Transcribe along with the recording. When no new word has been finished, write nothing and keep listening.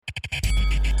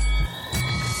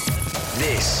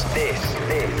This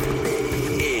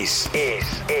is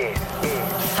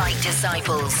Fight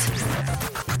Disciples.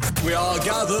 We are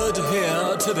gathered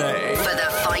here today For the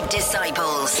Fight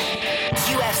Disciples.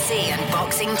 UFC and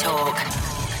boxing talk.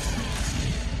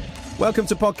 Welcome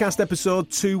to podcast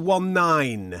episode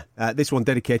 219. This one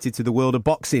dedicated to the world of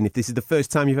boxing. If this is the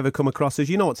first time you've ever come across us,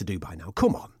 you know what to do by now.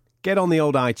 Come on. Get on the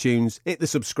old iTunes, hit the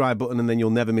subscribe button, and then you'll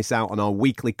never miss out on our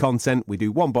weekly content. We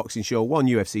do one boxing show, one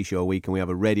UFC show a week, and we have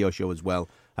a radio show as well,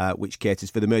 which caters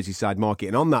for the Merseyside market.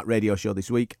 And on that radio show this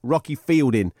week, Rocky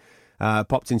Fielding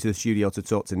popped into the studio to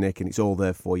talk to Nick, and it's all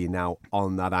there for you now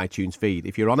on that iTunes feed.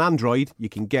 If you're on Android, you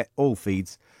can get all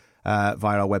feeds via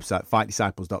our website,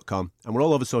 fightdisciples.com. And we're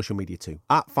all over social media too,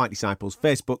 at Fight Disciples,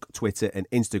 Facebook, Twitter, and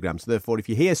Instagram. So therefore, if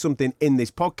you hear something in this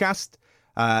podcast,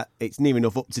 it's near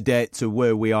enough up to date to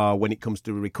where we are when it comes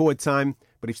to record time.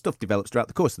 But if stuff develops throughout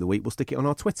the course of the week, we'll stick it on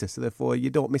our Twitter. So therefore, you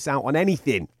don't miss out on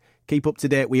anything. Keep up to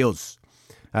date with us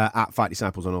at Fight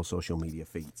Disciples on all social media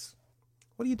feeds.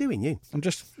 What are you doing, you? I'm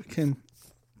just fucking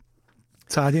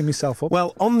tidying myself up.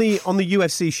 Well, on the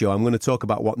UFC show, I'm going to talk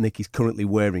about what Nick is currently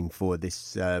wearing for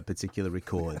this particular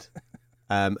record.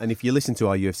 And if you listen to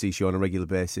our UFC show on a regular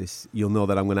basis, you'll know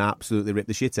that I'm going to absolutely rip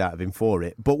the shit out of him for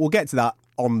it. But we'll get to that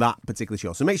on that particular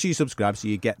show. So make sure you subscribe so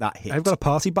you get that hit. I've got a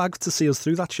party bag to see us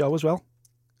through that show as well.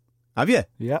 Have you?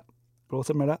 Yeah. Brought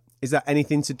it with that. Is that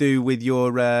anything to do with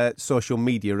your social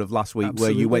media of last week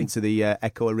Absolutely. where you went to the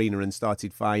Echo Arena and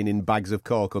started finding bags of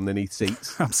coke underneath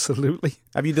seats? Absolutely.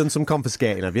 Have you done some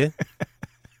confiscating, have you?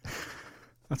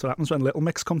 That's what happens when Little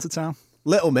Mix come to town.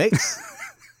 Little Mix?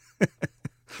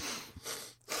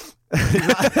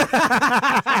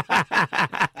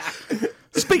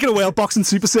 Speaking of whale boxing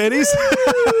Super Series,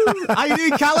 how you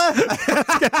doing, Calla?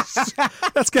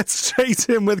 let's get straight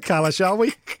in with Calla, shall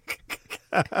we?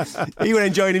 He was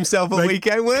enjoying himself all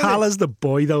weekend, weren't he? Calla's the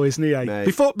boy, though, isn't he? Eh? Mate.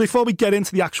 Before we get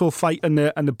into the actual fight and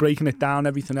the breaking it down,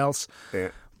 everything else,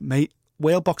 mate.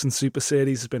 Whale Boxing Super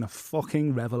Series has been a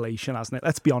fucking revelation, hasn't it?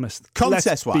 Let's be honest.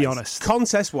 Contest-wise, Let's be honest.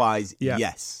 Contest-wise,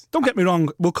 yes. Don't get me wrong.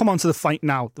 We'll come on to the fight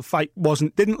now. The fight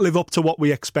didn't live up to what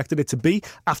we expected it to be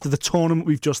after the tournament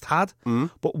we've just had.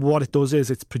 But what it does is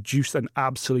it's produced an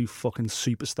absolute fucking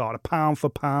superstar, a pound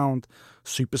for pound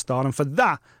superstar. And for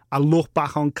that, I look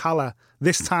back on Calla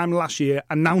this time last year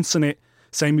announcing it,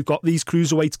 saying we've got these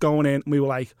cruiserweights going in, and we were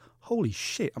like, holy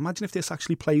shit, imagine if this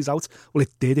actually plays out. Well,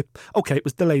 it did. It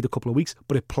was delayed a couple of weeks,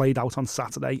 but it played out on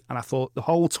Saturday. And I thought the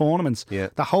whole tournament,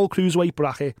 the whole cruiserweight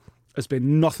bracket has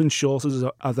been nothing short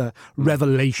of a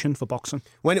revelation for boxing.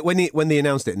 When they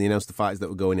announced it and they announced the fighters that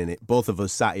were going in it, both of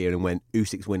us sat here and went,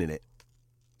 Usyk's winning it.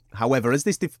 However, as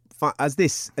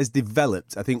this has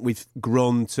developed, I think we've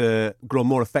grown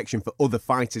more affection for other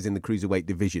fighters in the cruiserweight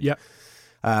division. Yeah.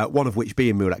 One of which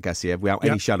being Murat Gassiev, without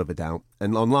any shadow of a doubt.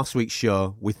 And on last week's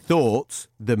show, we thought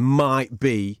there might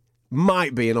be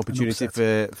an opportunity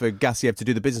for Gassiev to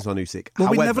do the business on Usyk. Well,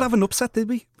 However, we never have an upset, did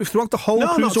we? Throughout the whole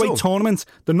No, not at all. cruiserweight tournament,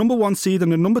 the number 1 seed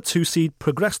and the number 2 seed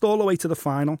progressed all the way to the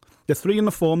final. The 3 and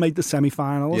the 4 made the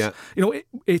semi-finals. Yeah. You know,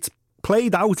 it's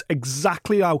played out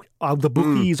exactly how the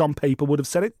bookies on paper would have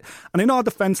said it. And in our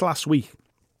defence last week,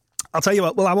 I'll tell you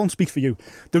what, well, I won't speak for you.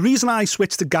 The reason I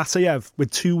switched to Gassiev with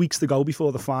 2 weeks to go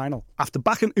before the final, after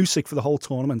backing Usyk for the whole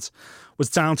tournament, was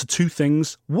down to 2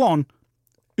 things. One,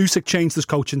 Usyk changed his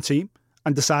coaching team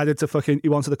and decided he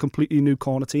wanted a completely new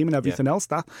corner team and everything else.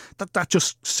 That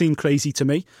just seemed crazy to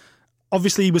me.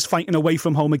 Obviously, he was fighting away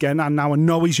from home again, and now I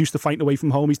know he's used to fighting away from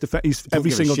home. He's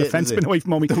every single defence been away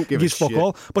from home. He gives fuck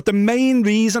all. But the main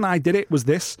reason I did it was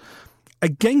this.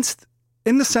 In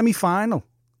the semi-final,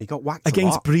 he got whacked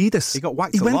against a lot. Breedis. He got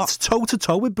whacked He a lot. went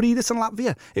toe-to-toe with Breedis in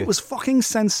Latvia. It was fucking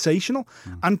sensational.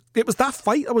 And it was that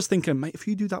fight I was thinking, mate, if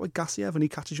you do that with Gassiev and he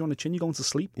catches you on the chin, you're going to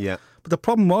sleep. Yeah. But the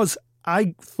problem was,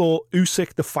 I thought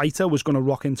Usyk, the fighter, was going to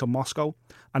rock into Moscow.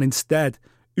 And instead,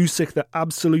 Usyk, the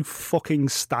absolute fucking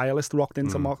stylist, rocked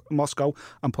into Moscow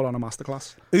and put on a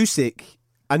masterclass. Usyk,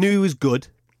 I knew he was good.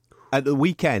 At the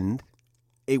weekend,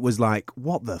 it was like,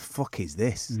 what the fuck is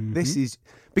this? This is...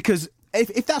 Because...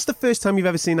 If that's the first time you've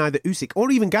ever seen either Usyk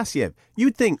or even Gassiev,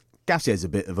 you'd think Gassiev's a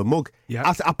bit of a mug. Yeah.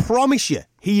 I promise you,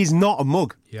 he is not a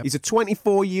mug. Yep. He's a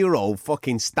 24-year-old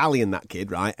fucking stallion, that kid,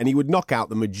 right? And he would knock out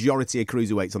the majority of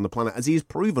cruiserweights on the planet, as he has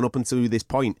proven up until this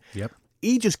point. Yep.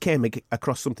 He just came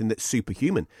across something that's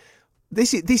superhuman.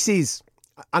 This is...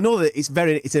 I know that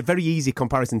it's a very easy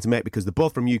comparison to make because they're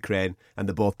both from Ukraine and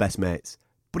they're both best mates.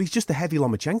 But he's just a heavy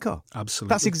Lomachenko.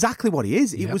 Absolutely. That's exactly what he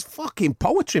is. It was fucking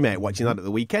poetry, mate, watching that at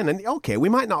the weekend. And, okay, we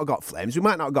might not have got flames. We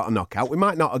might not have got a knockout. We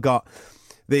might not have got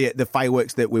the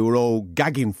fireworks that we were all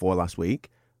gagging for last week.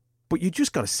 But you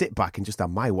just got to sit back and just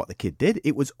admire what the kid did.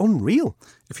 It was unreal.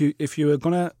 If you were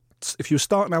going to if you're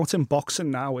starting out in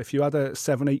boxing now, if you had a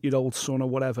 7-8-year-old son or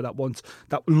whatever that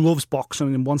loves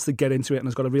boxing and wants to get into it and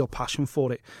has got a real passion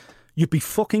for it, you'd be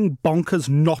fucking bonkers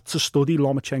not to study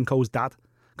Lomachenko's dad,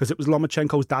 because it was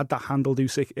Lomachenko's dad that handled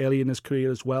Usyk early in his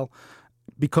career as well.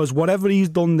 Because whatever he's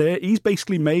done there, he's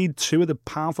basically made two of the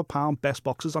pound-for-pound best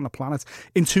boxers on the planet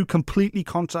in two completely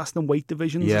contrasting weight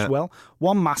divisions as well.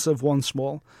 One massive, one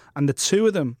small. And the two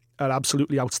of them are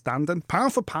absolutely outstanding.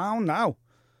 Pound for pound now.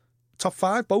 Top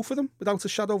 5, both of them, without a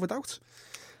shadow of a doubt.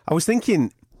 I was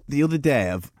thinking the other day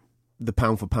of the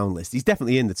pound-for-pound list. He's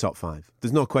definitely in the top 5.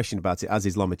 There's no question about it, as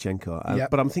is Lomachenko.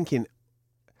 But I'm thinking,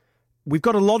 we've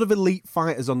got a lot of elite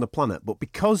fighters on the planet, but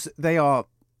because they are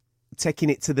taking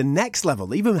it to the next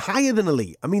level, even higher than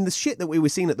elite. I mean, the shit that we were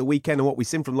seeing at the weekend and what we've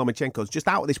seen from Lomachenko is just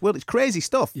out of this world. It's crazy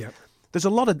stuff. Yeah. There's a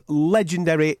lot of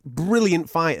legendary, brilliant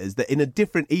fighters that in a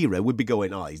different era would be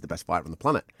going, oh, he's the best fighter on the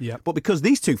planet. Yeah. But because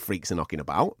these two freaks are knocking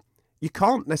about, you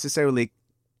can't necessarily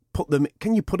put them...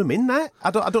 Can you put them in there?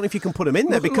 I don't know if you can put them in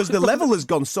there because the level has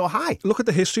gone so high. Look at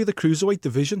the history of the cruiserweight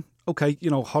division. Okay,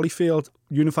 Holyfield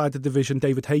unified the division,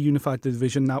 David Haye unified the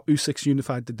division, now Usyk's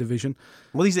unified the division.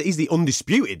 Well, he's the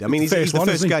undisputed. I mean, he's the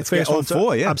first guy to get all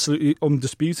four, yeah. Absolutely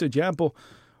undisputed, yeah. But,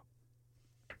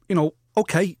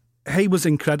 okay, Haye was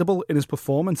incredible in his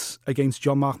performance against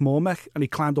John Mark Mormec, and he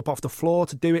climbed up off the floor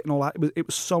to do it and all that. It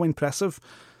was so impressive.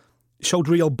 Showed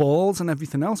real balls and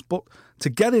everything else. But to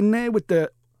get in there with the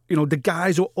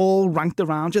guys who are all ranked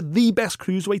around you, the best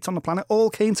cruiserweights on the planet, all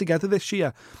came together this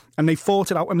year and they fought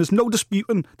it out. And there's no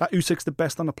disputing that Usyk's the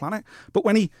best on the planet. But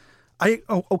when if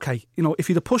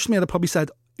he'd have pushed me, I'd have probably said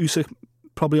Usyk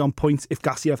probably on point if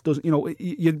Gassiev doesn't,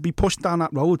 you'd be pushed down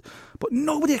that road. But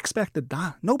nobody expected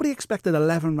that. Nobody expected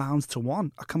 11 rounds to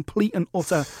 1. A complete and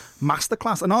utter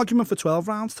masterclass. An argument for 12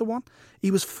 rounds to 1.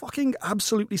 He was fucking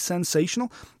absolutely sensational.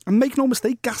 And make no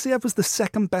mistake, Gassiev was the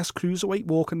second best cruiserweight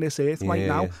walking this earth right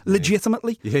now.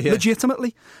 Legitimately.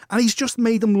 Legitimately. And he's just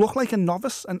made him look like a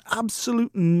novice, an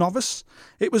absolute novice.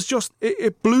 It was just,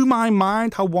 it blew my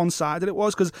mind how one-sided it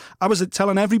was, because I was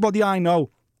telling everybody I know,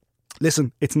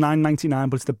 listen, it's $9.99,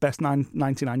 but it's the best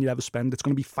 $9.99 you'll ever spend. It's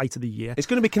going to be fight of the year. It's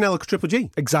going to be Canelo Triple G.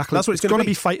 Exactly. That's what it's going to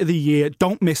be. Fight of the year.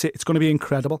 Don't miss it. It's going to be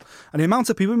incredible. And the amount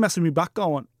of people messaging me back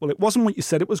going, well, it wasn't what you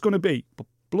said it was going to be. But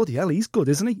bloody hell, he's good,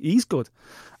 isn't he? He's good.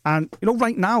 And,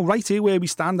 right now, right here where we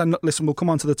stand, and listen, we'll come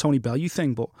on to the Tony Bellew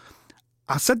thing, but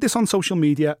I said this on social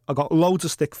media. I got loads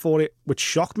of stick for it, which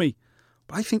shocked me.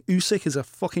 But I think Usyk is a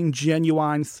fucking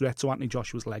genuine threat to Anthony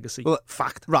Joshua's legacy. Well,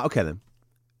 fact. Right, okay then.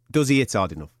 Does he hit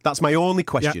hard enough? That's my only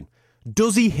question. Yeah.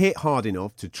 Does he hit hard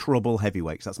enough to trouble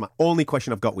heavyweights? That's my only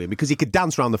question I've got with him, because he could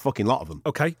dance around the fucking lot of them.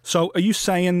 Okay, so are you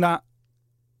saying that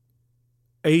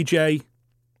AJ,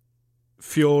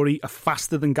 Fury are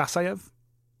faster than Gassiev?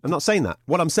 I'm not saying that.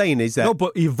 What I'm saying is that... No,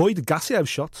 but he avoided Gassiev's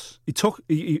shots. He took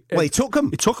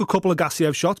them. He took a couple of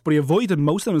Gassiev shots, but he avoided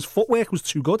most of them. His footwork was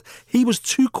too good. He was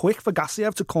too quick for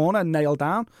Gassiev to corner and nail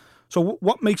down. So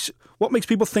what makes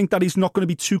people think that he's not going to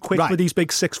be too quick with these big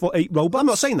 6'8" robots? I'm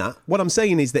not saying that. What I'm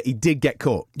saying is that he did get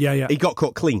caught. Yeah. He got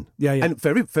caught clean. Yeah. And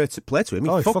very fair to play to him.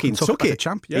 He fucking took it. Like a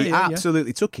champ. Yeah, he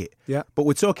absolutely took it. Yeah. But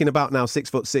we're talking about now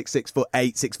 6'6", 6'8",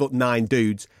 6'9"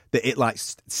 dudes that it like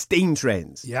steam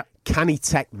trains. Yeah. Can he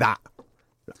take that?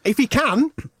 If he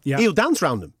can, he'll dance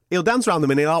around them. He'll dance around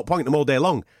them and he'll outpoint them all day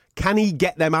long. Can he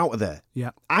get them out of there? Yeah.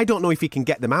 I don't know if he can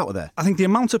get them out of there. I think the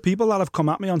amount of people that have come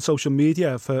at me on social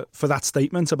media for that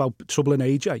statement about troubling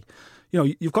AJ,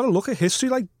 you've got to look at history.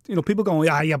 Like, people going,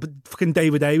 but fucking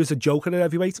David Haye was a joker at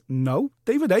heavyweight. No,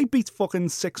 David Haye beat fucking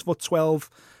 6'12"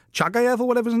 Chagayev or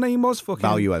whatever his name was.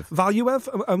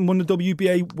 Valuev and won the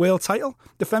WBA world title.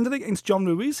 Defended against John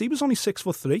Ruiz. He was only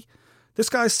 6'3". This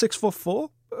guy's 6'4".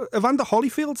 Evander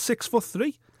Holyfield,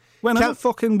 6'3". When I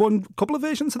fucking won a couple of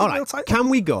versions of the world title. Can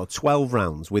we go 12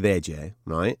 rounds with AJ,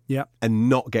 right? Yeah. And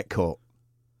not get caught?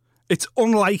 It's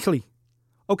unlikely.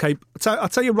 Okay, I'll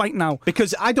tell you right now.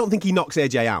 Because I don't think he knocks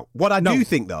AJ out. What I do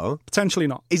think, though... Potentially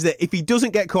not. ...is that if he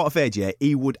doesn't get caught off AJ,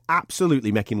 he would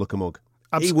absolutely make him look a mug.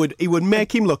 He would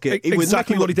make him look... He would make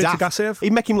him look what he did daft. to Gassiev.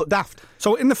 He'd make him look daft.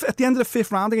 So at the end of the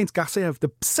 5th round against Gassiev,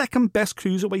 the second best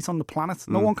cruiserweight on the planet,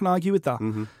 no one can argue with that.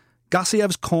 Mm-hmm.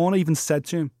 Gassiev's corner even said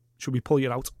to him, should we pull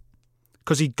you out?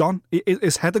 Because he'd gone.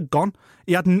 His head had gone.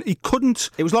 He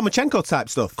couldn't. It was Lomachenko type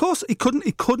stuff. Of course, he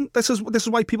couldn't. This is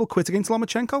why people quit against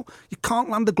Lomachenko. You can't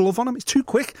land a glove on him. He's too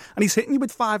quick, and he's hitting you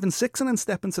with 5 and 6, and then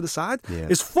stepping to the side. Yeah.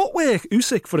 His footwork,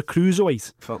 Usyk, for a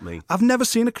cruiserweight. Fuck me. I've never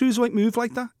seen a cruiserweight move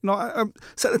like that. I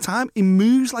said at the time, he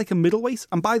moves like a middleweight,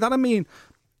 and by that I mean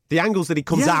the angles that he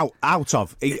comes out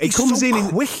of. He comes so in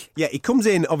quick. He comes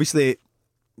in obviously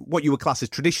what you would class as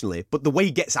traditionally, but the way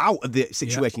he gets out of the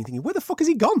situation, you're thinking, where the fuck has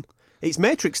he gone? It's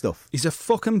Matrix stuff. He's a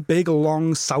fucking big,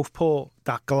 long southpaw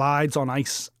that glides on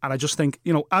ice. And I just think,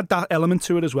 add that element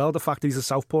to it as well, the fact that he's a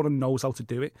southpaw and knows how to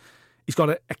do it. He's got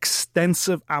an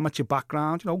extensive amateur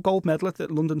background, gold medalist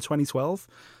at London 2012.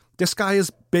 This guy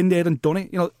has been there and done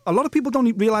it. A lot of people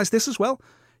don't realise this as well.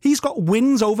 He's got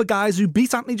wins over guys who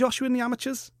beat Anthony Joshua in the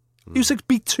amateurs. Usyk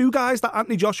beat 2 guys that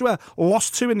Anthony Joshua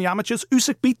lost to in the amateurs.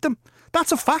 Usyk beat them.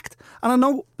 That's a fact. And I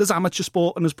know there's amateur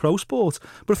sport and there's pro sport.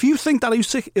 But if you think that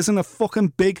Usyk isn't a fucking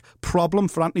big problem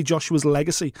for Anthony Joshua's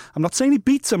legacy, I'm not saying he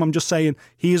beats him. I'm just saying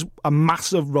he is a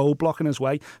massive roadblock in his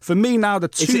way. For me now,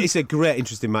 it's a great,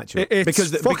 interesting matchup.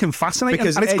 It's fucking fascinating.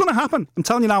 And it's going to happen. I'm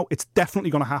telling you now, it's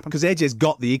definitely going to happen. Because AJ's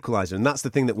got the equaliser, and that's the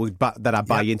thing that I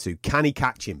buy into. Can he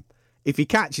catch him? If he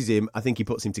catches him, I think he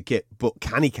puts him to kit. But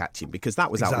can he catch him? Because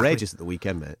that was outrageous at the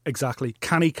weekend, mate. Exactly.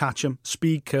 Can he catch him?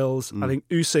 Speed kills. I think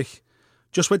Usyk,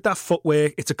 just with that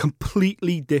footwork, it's a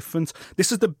completely different.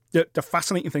 This is the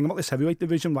fascinating thing about this heavyweight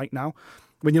division right now.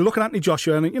 When you look at Anthony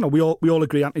Joshua, and we all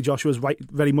agree Anthony Joshua is right,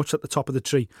 very much at the top of the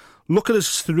tree. Look at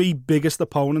his 3 biggest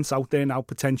opponents out there now,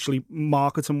 potentially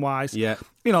marketing wise. Yeah.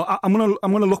 I'm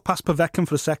gonna look past Povetkin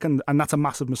for a second, and that's a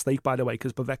massive mistake, by the way,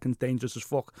 because Povetkin's dangerous as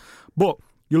fuck. But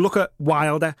you look at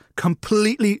Wilder,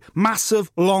 completely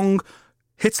massive, long,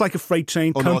 hits like a freight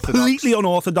train, completely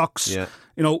unorthodox. Yeah.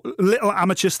 Little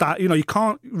amateur start. You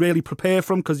can't really prepare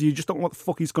for him because you just don't know what the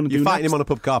fuck he's going to do. You're fighting next. him on a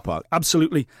pub car park.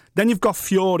 Absolutely. Then you've got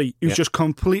Fury, who's just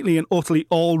completely and utterly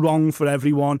all wrong for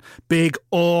everyone. Big,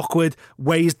 awkward,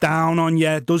 weighs down on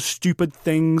you, does stupid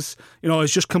things.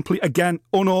 It's just again,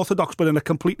 unorthodox, but in a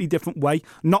completely different way.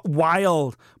 Not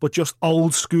wild, but just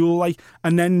old school like.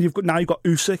 And then you've got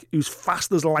Usyk, who's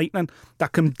fast as lightning,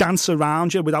 that can dance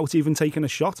around you without even taking a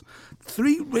shot.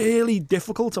 3 really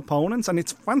difficult opponents, and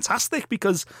it's fantastic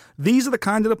because these are the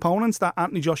kind of opponents that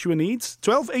Anthony Joshua needs.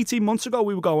 12, 18 months ago,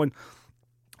 we were going,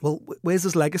 well, where's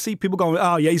his legacy? People going,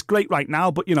 oh, yeah, he's great right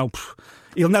now, but,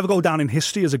 he'll never go down in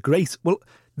history as a great. Well,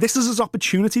 this is his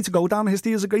opportunity to go down in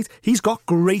history as a great. He's got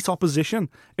great opposition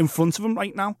in front of him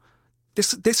right now.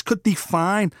 This could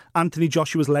define Anthony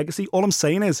Joshua's legacy. All I'm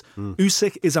saying is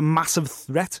Usyk is a massive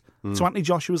threat to Anthony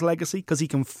Joshua's legacy because he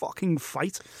can fucking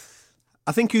fight.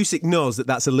 I think Usyk knows that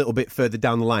that's a little bit further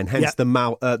down the line, hence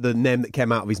the name that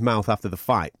came out of his mouth after the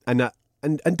fight. And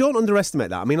don't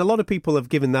underestimate that. I mean, a lot of people have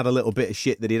given that a little bit of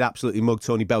shit that he'd absolutely mugged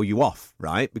Tony Bellew off,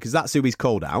 right? Because that's who he's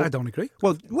called out. I don't agree.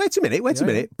 Well, wait a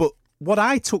minute. But what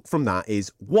I took from that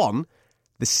is, 1,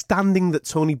 the standing that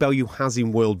Tony Bellew has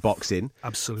in world boxing.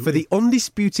 Absolutely. For the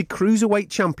undisputed cruiserweight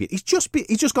champion. He's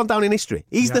just gone down in history.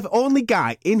 He's the only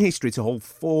guy in history to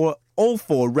hold all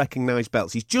 4 recognised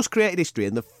belts. He's just created history,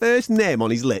 and the first name on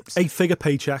his lips. 8-figure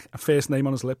paycheck, a first name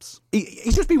on his lips.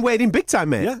 He's just been weighed in big time,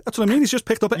 mate. Yeah, that's what I mean. He's just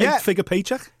picked up an 8-figure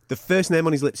paycheck. The first name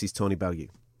on his lips is Tony Bellew.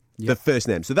 The first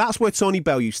name. So that's where Tony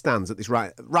Bellew stands at this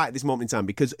right at this moment in time,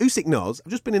 because Usyk knows,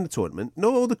 I've just been in the tournament,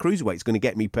 no other cruiserweight's going to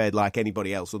get me paid like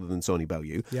anybody else other than Tony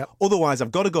Bellew. Yep. Otherwise,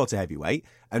 I've got to go to heavyweight.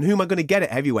 And who am I going to get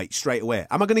at heavyweight straight away?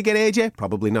 Am I going to get AJ?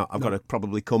 Probably not. I've got to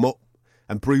probably come up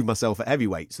and prove myself at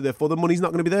heavyweight. So therefore, the money's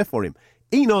not going to be there for him.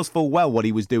 He knows full well what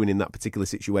he was doing in that particular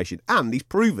situation. And he's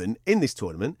proven in this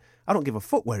tournament, I don't give a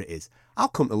fuck where it is. I'll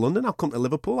come to London, I'll come to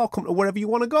Liverpool, I'll come to wherever you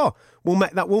want to go. We'll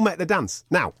make the dance.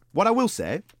 Now, what I will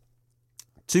say,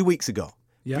 2 weeks ago,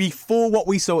 before what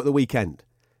we saw at the weekend,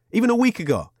 even a week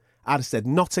ago, I'd have said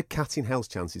not a cat in hell's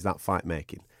chance is that fight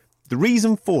making. The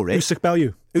reason for it... Usyk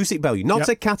Bellew. Not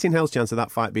a cat in hell's chance of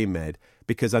that fight being made,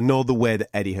 because I know the way that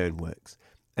Eddie Hearn works.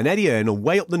 And Eddie Hearn will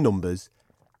weigh up the numbers.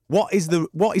 What is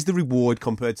the reward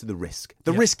compared to the risk?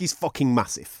 The risk is fucking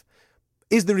massive.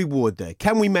 Is the reward there?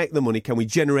 Can we make the money? Can we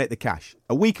generate the cash?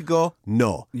 A week ago,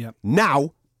 no. Yep.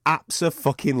 Now,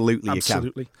 absolutely you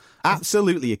can.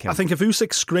 Absolutely you can. I think if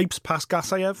Usyk scrapes past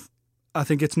Gasayev, I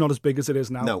think it's not as big as it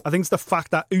is now. No. I think it's the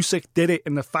fact that Usyk did it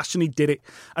in the fashion he did it,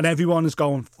 and everyone is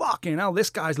going, fucking hell, this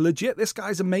guy's legit, this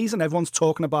guy's amazing. Everyone's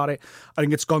talking about it. I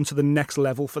think it's gone to the next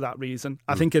level for that reason.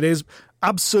 I think it is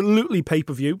absolutely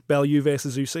pay-per-view, Bellew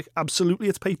versus Usyk. Absolutely,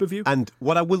 it's pay-per-view. And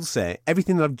what I will say,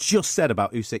 everything that I've just said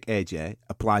about Usyk AJ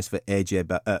applies for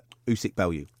Usyk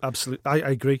Bellew. Absolutely, I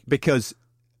agree. Because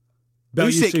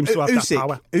Bellew seems to have that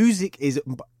power. Usyk is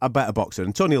a better boxer,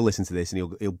 and Tony will listen to this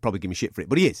and he'll probably give me shit for it,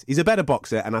 but he is. He's a better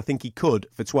boxer, and I think he could,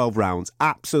 for 12 rounds,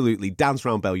 absolutely dance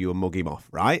around Bellew and mug him off,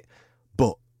 right?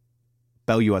 But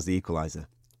Bellew has the equaliser.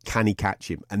 Can he catch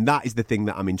him? And that is the thing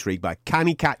that I'm intrigued by. Can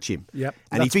he catch him? Yep.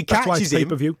 And if he catches him,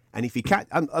 pay-per-view. and if he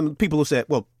and people will say,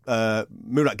 well,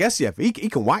 Murat Gassiev, he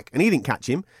can whack, and he didn't catch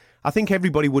him. I think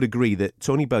everybody would agree that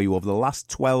Tony Bellew over the last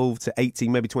 12 to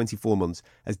 18, maybe 24 months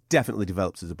has definitely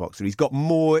developed as a boxer. He's got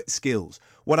more skills.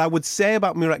 What I would say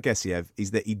about Murat Gassiev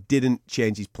is that he didn't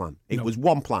change his plan. It was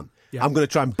one plan. Yeah. I'm going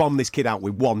to try and bomb this kid out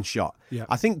with one shot. Yeah.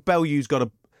 I think Bellew's got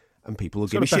a... And people will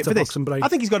give me got a shit for better this. boxing brain. I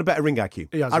think he's got a better ring IQ.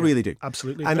 He has, I yeah. really do.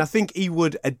 Absolutely. And I think he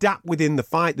would adapt within the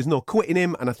fight. There's no quitting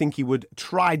him. And I think he would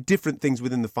try different things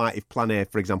within the fight if plan A,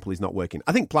 for example, is not working.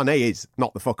 I think plan A is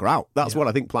knock the fucker out. That's what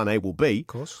I think plan A will be. Of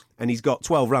course. And he's got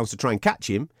 12 rounds to try and catch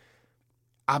him.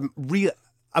 A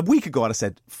week ago, I'd have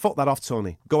said, fuck that off,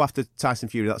 Tony. Go after Tyson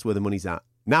Fury. That's where the money's at.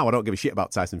 Now I don't give a shit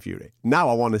about Tyson Fury. Now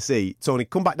I want to see Tony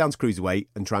come back down to cruiserweight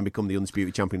and try and become the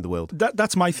undisputed champion of the world.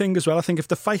 That's my thing as well. I think if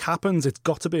the fight happens, it's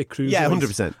got to be a cruiserweight. Yeah,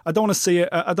 100%. I don't want to see it.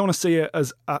 I don't want to see it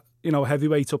as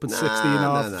heavyweight up at 16 and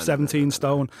a half, 17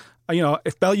 stone.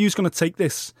 If Bellew's going to take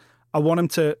this, I want him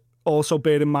to also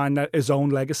bear in mind that his own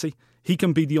legacy. He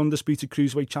can be the undisputed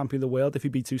cruiserweight champion of the world if he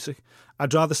beats Usyk.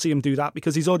 I'd rather see him do that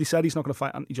because he's already said he's not going to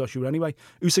fight Anthony Joshua anyway.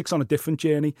 Usyk's on a different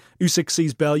journey. Usyk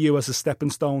sees Bellew as a stepping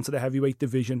stone to the heavyweight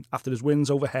division after his wins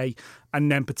over Hay,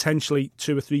 and then potentially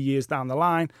 2 or 3 years down the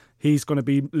line, he's going to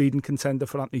be leading contender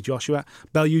for Anthony Joshua.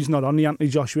 Bellew's not on the Anthony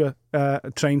Joshua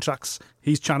train tracks.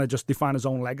 He's trying to just define his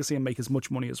own legacy and make as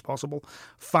much money as possible.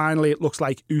 Finally, it looks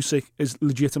like Usyk is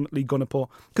legitimately going to put...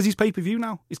 Because he's pay-per-view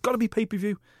now. He's got to be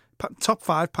pay-per-view. Top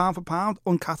 5, pound for pound,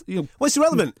 uncut. Well, it's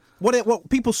irrelevant. What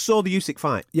people saw the Usyk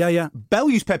fight. Yeah.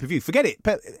 Bellew's pay-per-view. Forget it.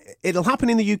 It'll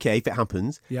happen in the UK if it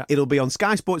happens. Yeah. It'll be on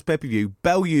Sky Sports pay-per-view.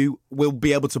 Bellew will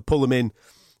be able to pull him in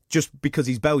just because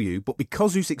he's Bellew, but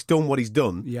because Usyk's done what he's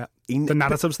done. Yeah. The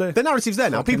narrative's there. The narrative's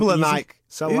there now. Fucking People are easy. like,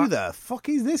 Sell who that. the fuck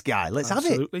is this guy? Let's have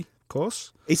it. Absolutely. Of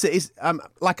course. It's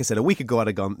like I said, a week ago I'd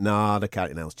have gone, nah, the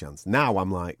Carrington House chance. Now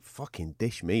I'm like, fucking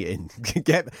dish me in.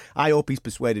 I hope he's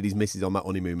persuaded his missus on that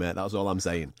honeymoon, mate. That's all I'm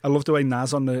saying. I love the way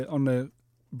Naz on the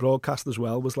broadcast as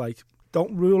well was like,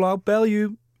 don't rule out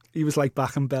Bellew. He was like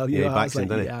backing Bellew. Yeah, he I backs was him,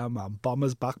 like, doesn't he? yeah, man,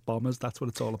 bombers back bombers. That's what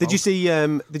it's all about. Did you see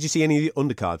any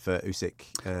undercard for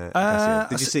Usyk?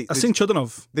 Did you see? I seen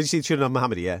Chudinov. Did you see Chudinov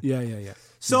Mohammadi? Yeah. Yeah.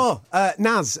 So,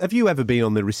 Naz, have you ever been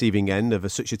on the receiving end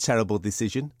of such a terrible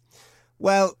decision?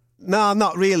 Well, no,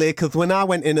 not really, because when I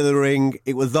went into the ring,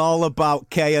 it was all about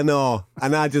K&O,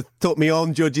 and I just took my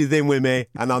own judges in with me,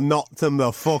 and I knocked them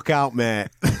the fuck out, mate.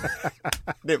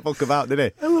 Didn't fuck about, did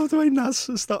he? I love the way Naz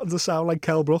is starting to sound like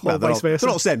Kell Brook or vice versa. They're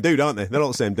all the same dude, aren't they? They're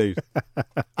all the same dude.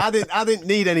 I didn't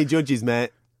need any judges, mate.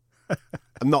 I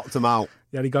knocked them out.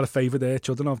 Yeah, he got a favour there,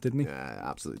 Chudinov, didn't he? Yeah,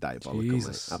 absolutely diabolical,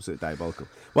 Jesus. mate. Absolutely diabolical.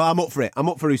 Well, I'm up for it. I'm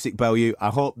up for Usyk Bellew. I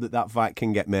hope that fight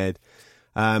can get made.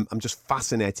 I'm just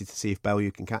fascinated to see if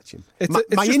Bellew can catch him. It's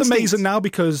just amazing now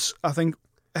because I think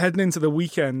heading into the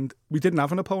weekend, we didn't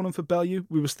have an opponent for Bellew.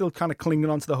 We were still kind of clinging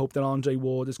on to the hope that Andre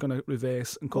Ward is going to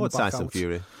reverse and come back Tyson out.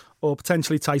 Fury. Or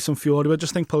potentially Tyson Fury. I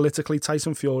just think politically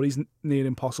Tyson Fury's near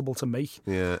impossible to make.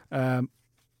 Yeah.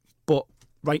 But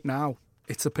right now,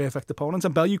 it's a perfect opponent.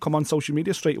 And Bellew come on social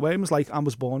media straight away and was like, I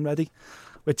was born ready,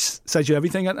 which says you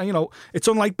everything. And, it's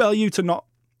unlike Bellew to not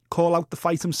call out the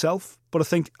fight himself. But I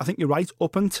think you're right.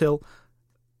 Up until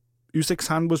Usyk's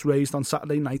hand was raised on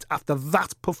Saturday night, after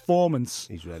that performance,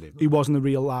 He's ready. he wasn't a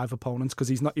real live opponent because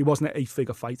he wasn't an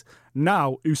 8-figure fight.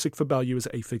 Now, Usyk for Bellew is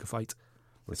an 8-figure fight.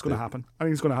 It's going to happen. I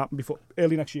think it's going to happen before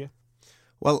early next year.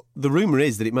 Well, the rumour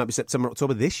is that it might be September,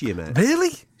 October this year, mate.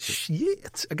 Really?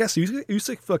 Shit. I guess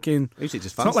Usyk fucking... Usyk just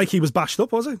It's fancy. not like he was bashed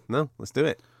up, was it? No, let's do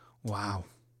it. Wow.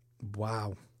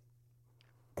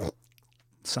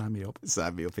 Sign me up.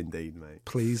 Sign me up indeed, mate.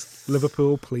 Please.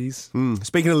 Liverpool, please.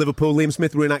 Speaking of Liverpool, Liam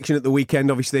Smith were in action at the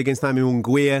weekend, obviously, against Jaime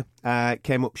Munguia.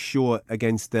 Came up short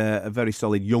against a very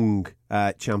solid young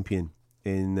champion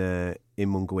in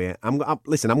Munguia.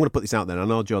 Listen, I'm going to put this out there. I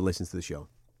know Joe listens to the show,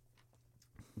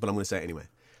 but I'm going to say it anyway.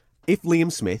 If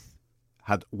Liam Smith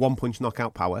had one-punch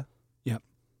knockout power, Yep.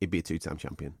 he'd be a two-time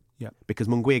champion. Yep. Because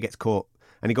Munguia gets caught,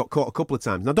 and he got caught a couple of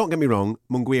times. Now, don't get me wrong,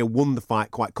 Munguia won the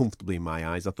fight quite comfortably in my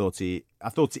eyes. I thought he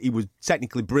was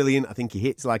technically brilliant. I think he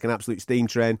hits like an absolute steam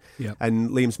train. Yep. And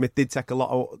Liam Smith did take a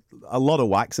lot of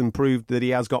whacks and proved that he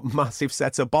has got massive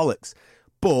sets of bollocks.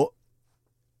 But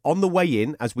on the way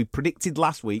in, as we predicted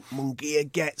last week,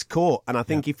 Munguia gets caught. And I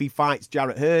think if he fights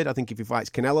Jarrett Hurd, I think if he fights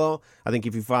Canelo, I think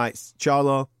if he fights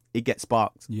Charlo, he gets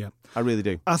sparked. Yeah. I really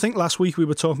do. I think last week we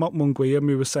were talking about Munguia and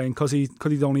we were saying because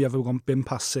he'd only ever been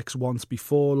past 6 once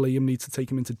before, Liam needs to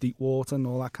take him into deep water and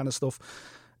all that kind of stuff.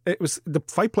 The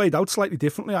fight played out slightly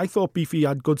differently. I thought Beefy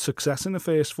had good success in the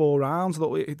first 4 rounds.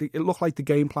 It looked like the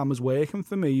game plan was working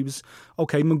for me.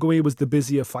 Munguia was the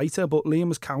busier fighter, but Liam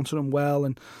was countering well,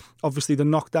 and Obviously, the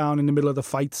knockdown in the middle of the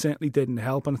fight certainly didn't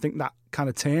help, and I think that kind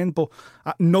of turned. But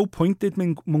at no point did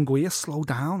Munguia slow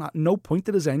down. At no point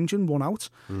did his engine run out.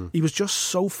 He was just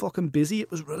so fucking busy. It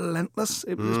was relentless.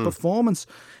 It was his performance.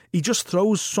 He just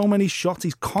throws so many shots.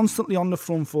 He's constantly on the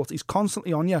front foot. He's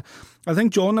constantly on you. I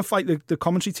think during the fight, the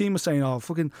commentary team was saying,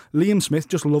 fucking Liam Smith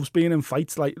just loves being in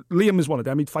fights. Like, Liam is one of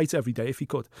them. He'd fight every day if he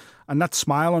could. And that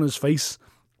smile on his face,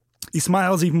 he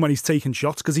smiles even when he's taking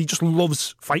shots because he just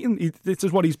loves fighting. This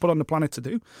is what he's put on the planet to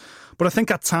do. But I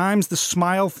think at times the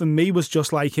smile for me was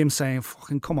just like him saying,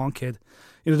 fucking come on, kid.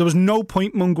 You know, there was no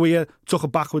point Munguia took a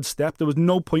backward step. There was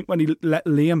no point when he let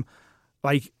Liam,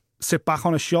 like, sit back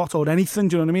on a shot or anything.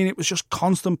 Do you know what I mean? It was just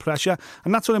constant pressure.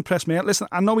 And that's what impressed me. Listen,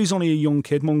 I know he's only a young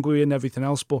kid, Munguia and everything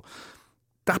else, but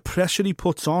that pressure he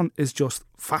puts on is just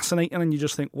fascinating, and you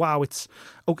just think, wow, his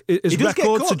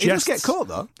record suggests... He does get caught,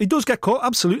 though. He does get caught,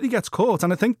 absolutely gets caught,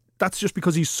 and I think that's just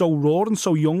because he's so raw and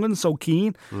so young and so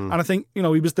keen, and I think, you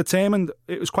know, he was determined,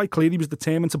 it was quite clear he was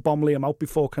determined to bomb Liam out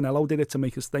before Canelo did it to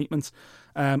make a statement,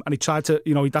 and he tried to,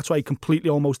 you know, that's why he completely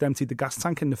almost emptied the gas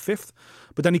tank in the 5th,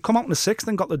 but then he come out in the 6th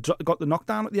and got the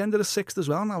knockdown at the end of the 6th as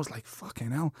well, and I was like, fucking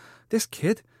hell, this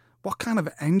kid... What kind of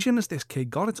engine has this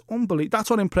kid got? It's unbelievable. That's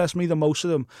what impressed me the most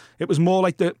of them. It was more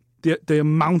like the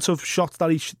amount of shots that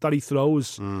he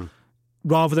throws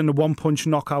rather than the one-punch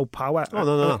knockout power. Oh,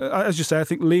 no. As you say, I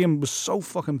think Liam was so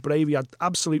fucking brave. He had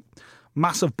absolute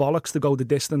massive bollocks to go the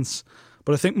distance.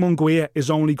 But I think Munguia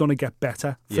is only going to get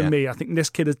better for me. I think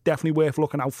this kid is definitely worth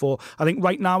looking out for. I think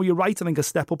right now, you're right. I think a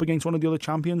step up against one of the other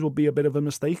champions would be a bit of a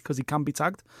mistake because he can be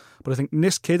tagged. But I think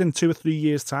this kid in 2 or 3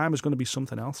 years' time is going to be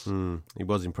something else. He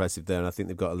was impressive there, and I think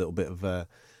they've got a little bit of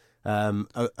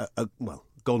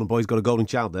Golden Boy's got a golden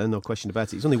child there, no question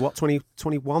about it. He's only,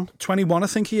 21? 21, I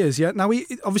think he is, yeah. Now,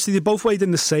 obviously, they both weighed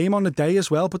in the same on the day as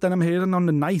well, but then I'm hearing on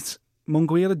the night...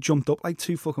 Munguia had jumped up like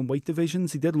 2 fucking weight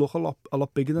divisions. He did look a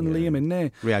lot bigger than Liam in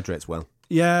there. Rehydrates well.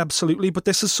 Yeah, absolutely. But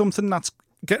this is something that's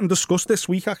getting discussed this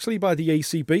week, actually, by the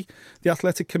ACB, the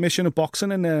Athletic Commission of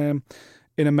Boxing in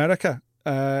America.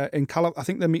 I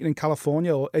think they're meeting in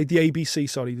California, or the ABC,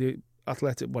 sorry, the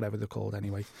Athletic, whatever they're called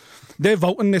anyway. They're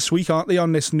voting this week, aren't they,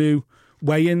 on this new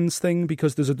weigh-ins thing,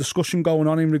 because there's a discussion going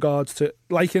on in regards to,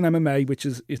 like in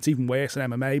MMA, it's even worse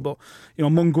in MMA, but, you know,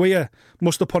 Munguia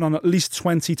must have put on at least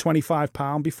 20-25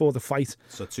 pounds before the fight.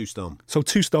 So 2 stone. So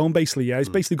 2 stone, basically, yeah. He's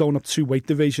basically going up 2 weight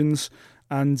divisions.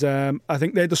 And I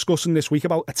think they're discussing this week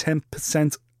about a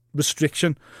 10%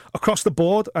 restriction across the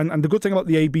board. And the good thing about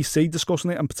the ABC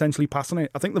discussing it and potentially passing it,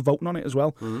 I think they're voting on it as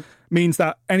well, means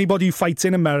that anybody who fights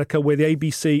in America where the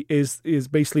ABC is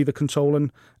basically the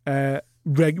controlling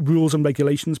rules and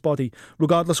regulations body,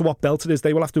 regardless of what belt it is,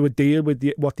 they will have to adhere with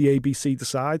what the ABC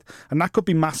decide, and that could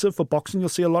be massive for boxing. You'll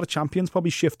see a lot of champions probably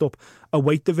shift up a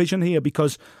weight division here,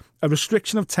 because a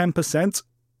restriction of 10%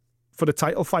 for the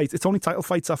title fight, it's only title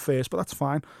fights at first, but that's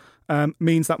fine,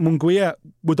 means that Munguia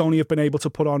would only have been able to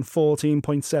put on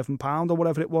 14.7 pound or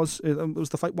whatever it was. It was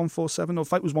the fight 147, or the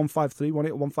fight was 153, wasn't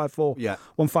it? 154. Yeah,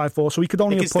 154. So he could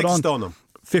only have put on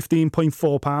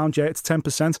 15.4 pounds, yeah, it's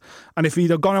 10%. And if he'd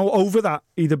have gone over that,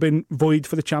 he'd have been void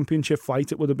for the championship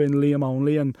fight. It would have been Liam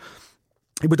only, and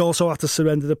he would also have to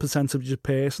surrender the percentage of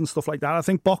pace and stuff like that. I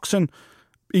think boxing,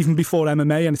 even before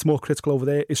MMA, and it's more critical over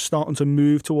there, is starting to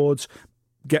move towards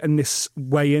getting this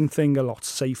weigh-in thing a lot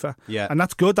safer. Yeah. And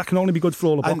that's good. That can only be good for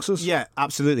all the boxers. Yeah,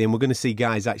 absolutely. And we're going to see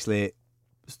guys actually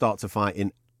start to fight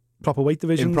in proper weight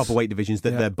divisions.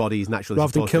 That their body is naturally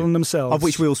rather than killing themselves. Of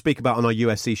which we will speak about on our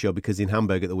UFC show, because in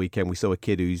Hamburg at the weekend we saw a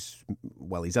kid he's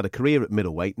had a career at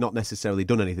middleweight, not necessarily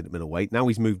done anything at middleweight. Now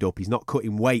he's moved up. He's not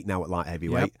cutting weight now at light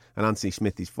heavyweight. Yep. And Anthony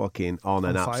Smith is fucking on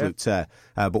an absolute tear.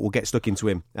 But we'll get stuck into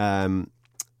him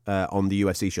on the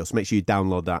UFC show. So make sure you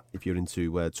download that if you're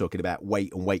into talking about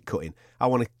weight and weight cutting. I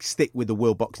want to stick with the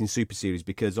World Boxing Super Series,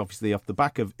 because obviously off the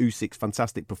back of Usyk's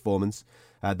fantastic performance,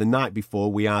 the night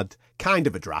before we had kind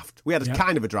of a draft. We had a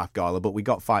kind of a draft gala, but we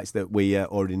got fights that we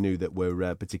already knew that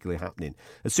were particularly happening.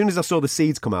 As soon as I saw the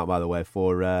seeds come out, by the way,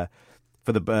 for the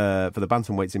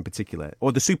bantamweights in particular,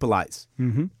 or the super lights,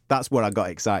 that's where I got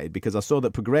excited, because I saw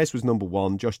that Prograis was number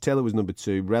 1, Josh Taylor was number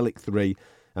 2, Relic 3,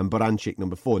 and Baranchyk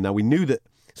number 4. Now we knew that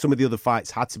some of the other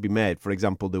fights had to be made. For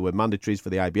example, there were mandatories for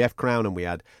the IBF crown, and we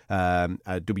had a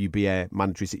WBA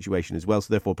mandatory situation as well.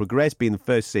 So therefore, Prograis being the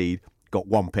first seed got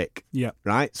 1 pick. Yeah.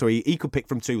 Right? So he could pick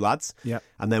from 2 lads. Yeah.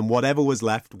 And then whatever was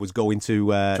left was going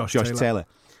to Josh Taylor.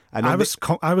 And I was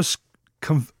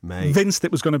convinced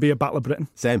it was going to be a Battle of Britain.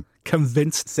 Same.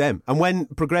 Convinced. Same. And when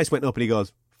Prograis went up and he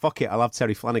goes, fuck it, I'll have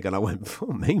Terry Flanagan, I went,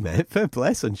 fuck me, mate, fair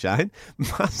play, sunshine.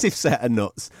 Massive set of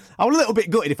nuts. I was a little bit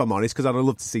gutted, if I'm honest, because I'd have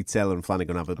loved to see Taylor and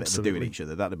Flanagan have a bit of a do with each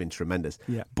other. That'd have been tremendous.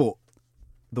 Yeah. But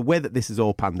the way that this has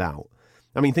all panned out,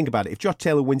 I mean, think about it. If Josh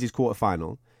Taylor wins his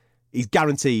quarterfinal, he's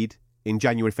guaranteed in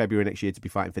January, February next year to be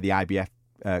fighting for the IBF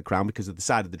crown because of the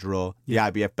side of the draw. Yeah.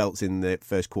 The IBF belt's in the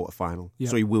first quarterfinal, Yeah.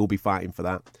 so he will be fighting for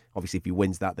that. Obviously, if he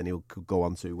wins that, then he'll go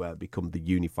on to become the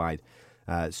unified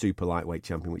super lightweight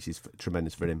champion, which is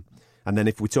tremendous for him. And then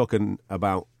if we're talking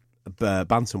about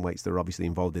bantamweights that are obviously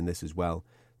involved in this as well,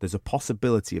 there's a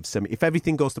possibility of if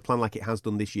everything goes to plan like it has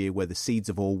done this year, where the seeds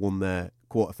have all won their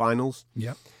quarterfinals,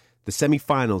 Yeah. the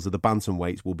semi-finals of the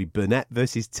bantamweights will be Burnett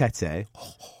versus Tete,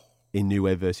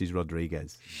 Inoue versus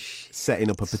Rodriguez,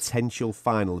 setting up a potential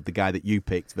final of the guy that you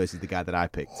picked versus the guy that I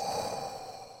picked.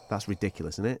 That's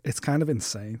ridiculous, isn't it? It's kind of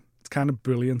insane. It's kind of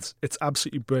brilliant. It's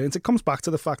absolutely brilliant. It comes back to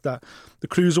the fact that the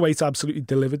cruiserweights absolutely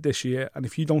delivered this year, and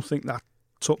if you don't think that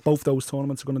both those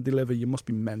tournaments are going to deliver, you must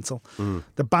be mental.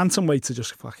 The bantamweights are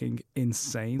just fucking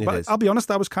insane. But I'll be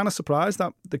honest, I was kind of surprised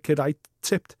that the kid I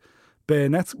tipped,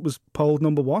 Burnett, was polled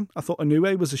number one. I thought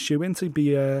Inoue was a shoe-in to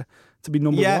be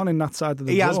number one in that side of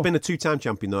the He draw. has been a two-time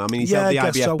champion, though. I mean, he's held the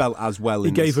IBF belt as well. He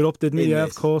gave it up, didn't he? Yeah,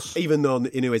 of course. Even though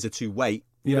Inoue's a two-weight,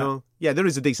 you know. Yeah, there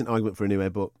is a decent argument for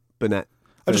Inoue, but Burnett.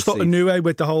 I just thought Inoue,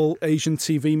 with the whole Asian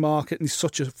TV market, and he's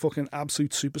such a fucking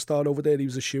absolute superstar over there, he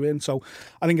was a shoe-in. So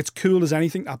I think it's cool as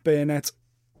anything that Burnett,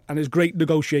 and it's great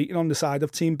negotiating on the side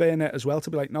of Team Burnett as well, to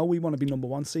be like, no, we want to be number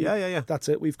one seed. Yeah. That's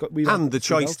it. And the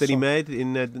choice that he made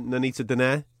in Nanita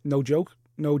Donaire. No joke.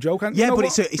 And yeah, but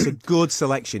it's a good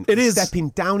selection. It is. Stepping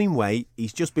down in weight,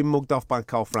 he's just been mugged off by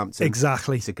Carl Frampton.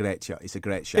 Exactly. It's a great shot.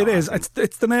 It is. It's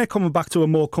Donaire coming back to a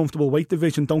more comfortable weight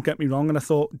division, don't get me wrong, and I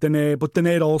thought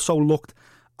Donaire also looked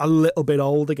a little bit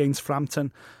old against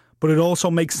Frampton. But it also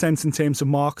makes sense in terms of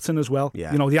marketing as well.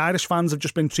 Yeah. You know, the Irish fans have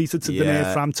just been treated to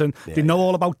Donaire Frampton. They know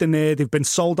all about Donaire. They've been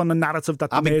sold on the narrative that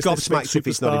I'll be Donaire's this big gobsmacked if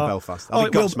it's not in Belfast.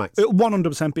 It'll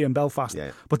 100% be in Belfast.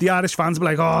 Yeah. But the Irish fans will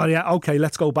be like, oh, yeah, okay,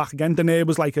 let's go back again. Donaire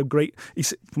was like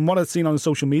from what I've seen on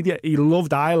social media, he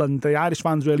loved Ireland. The Irish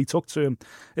fans really took to him.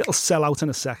 It'll sell out in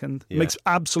a second. Yeah. Makes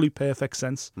absolute perfect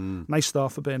sense. Nice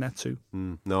start for Burnett too.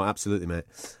 No, absolutely, mate.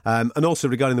 And also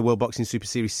regarding the World Boxing Super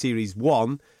Series Series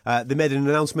 1, they made an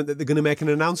announcement that they're going to make an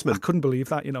announcement. I couldn't believe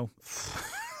that, you know.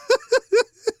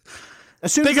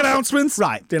 Big announcements.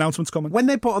 Right. The announcement's coming. When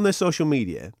they put on their social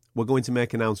media, we're going to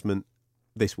make an announcement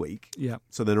this week. Yeah.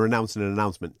 So they're announcing an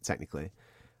announcement, technically.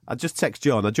 I just text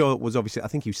John. Joe was obviously, I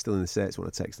think he was still in the States when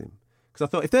I texted him. Because I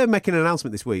thought, if they're making an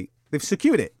announcement this week, they've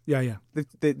secured it. Yeah.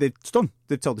 It's done.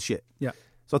 They've told the shit. Yeah.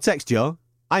 So I text Joe.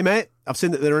 Hi, mate. I've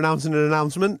seen that they're announcing an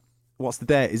announcement. What's the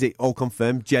date? Is it all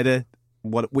confirmed? Jeddah?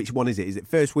 Which one is it? Is it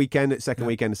first weekend, second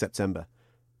weekend of September?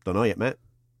 Don't know yet, mate.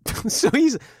 So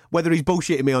whether he's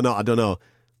bullshitting me or not, I don't know.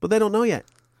 But they don't know yet.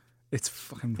 It's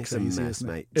fucking It's crazy, a mess, isn't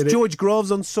it? mate. George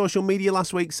Groves on social media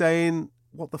last week saying,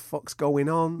 what the fuck's going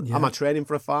on? Yeah. Am I training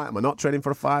for a fight? Am I not training for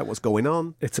a fight? What's going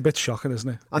on? It's a bit shocking, isn't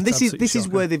it? And It's this is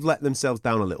shocking. where they've let themselves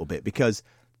down a little bit, because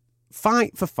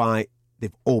fight for fight,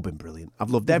 they've all been brilliant. I've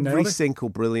loved every nailed it. single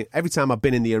brilliant. Every time I've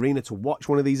been in the arena to watch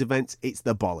one of these events, it's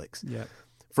the bollocks. Yeah.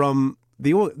 From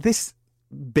this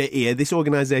bit here, this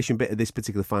organisation bit of this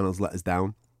particular finals let us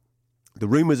down. The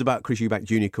rumours about Chris Eubank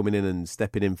Jr. coming in and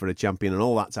stepping in for a champion and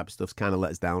all that type of stuff's kind of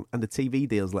let us down. And the TV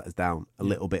deals let us down a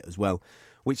little bit as well.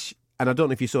 Which, and I don't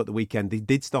know if you saw at the weekend, they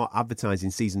did start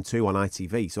advertising season 2 on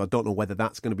ITV. So I don't know whether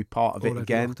that's going to be part of it Already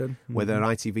again, locked in. whether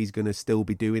ITV's going to still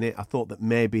be doing it. I thought that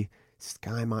maybe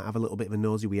Sky might have a little bit of a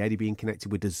nosy with Eddie being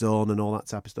connected with DAZN and all that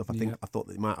type of stuff. I thought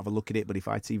they might have a look at it, but if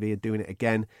ITV are doing it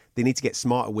again, they need to get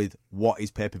smarter with what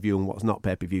is pay-per-view and what's not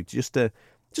pay-per-view, just to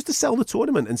sell the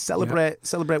tournament and celebrate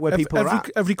where people are at.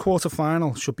 Every quarter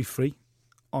final should be free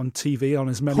on TV on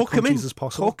as many countries as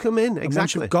possible. Hook them in, And once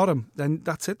exactly. you've got them, then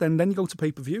that's it. Then you go to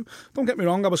pay-per-view. Don't get me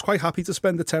wrong, I was quite happy to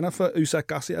spend the tenner for Usyk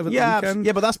Gassiev at the weekend.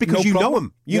 Yeah, but that's because you know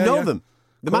them. You know them.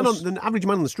 The average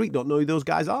man on the street don't know who those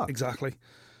guys are. Exactly.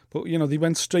 But, you know, they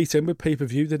went straight in with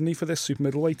pay-per-view, didn't he, for this super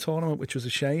middleweight tournament, which was a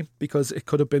shame because it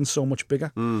could have been so much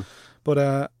bigger.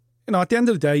 But, you know, at the end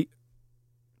of the day,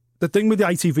 the thing with the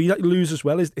ITV that you lose as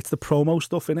well is it's the promo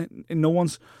stuff in it.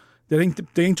 And they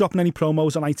ain't dropping any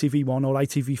promos on ITV1 or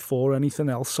ITV4 or anything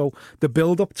else. So the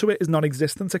build-up to it is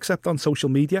non-existent except on social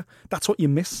media. That's what you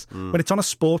miss. When it's on a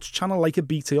sports channel like a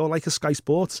BT or like a Sky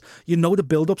Sports, you know the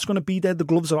build-up's going to be there. The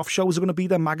Gloves Are Off shows are going to be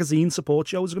there. Magazine support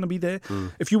shows are going to be there.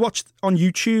 If you watched on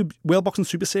YouTube, World Boxing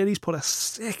Super Series put a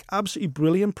sick, absolutely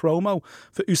brilliant promo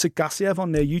for Usyk Gassiev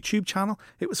on their YouTube channel.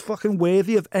 It was fucking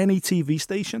worthy of any TV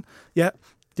station. Yeah.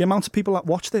 The amount of people that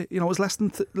watched it, you know, it was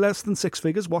less than 6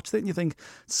 figures watched it, and you think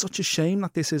it's such a shame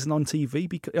that this isn't on TV,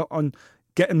 because on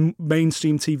getting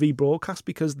mainstream TV broadcast,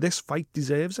 because this fight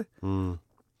deserves it.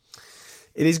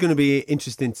 It is going to be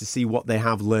interesting to see what they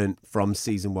have learnt from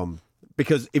season 1,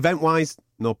 because event-wise,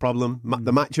 no problem.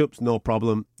 The matchups, no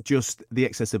problem. Just the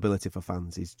accessibility for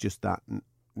fans is just that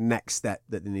next step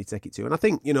that they need to take it to. And I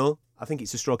think,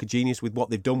 it's a stroke of genius with what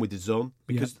they've done with the DAZN.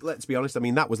 Because let's be honest, I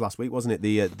mean, that was last week, wasn't it?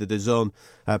 The DAZN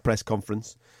press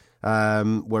conference,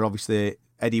 where obviously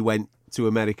Eddie went to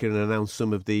America and announced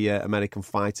some of the American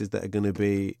fighters that are going to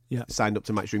be signed up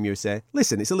to Matchroom USA.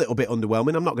 Listen, it's a little bit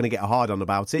underwhelming. I'm not going to get a hard on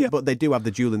about it, but they do have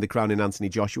the jewel in the crown in Anthony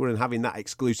Joshua, and having that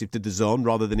exclusive to DAZN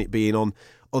rather than it being on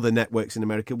other networks in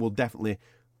America will definitely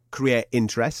create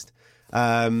interest.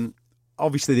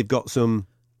 Obviously, they've got some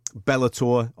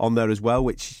Bellator on there as well,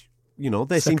 which...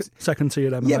 they seem second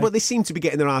tier MMA. Yeah, but they seem to be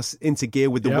getting their ass into gear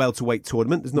with the welterweight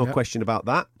tournament. There's no question about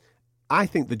that. I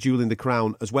think the jewel in the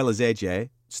crown, as well as AJ,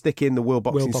 stick in the World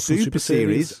Boxing Super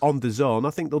Series on DAZN.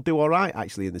 I think they'll do all right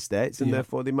actually in the States, and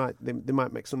therefore they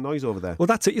might make some noise over there. Well,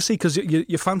 that's it. You see, because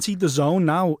you fancy DAZN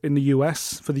now in the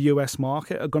US for the US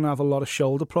market are going to have a lot of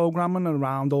shoulder programming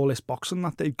around all this boxing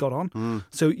that they've got on.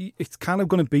 So it's kind of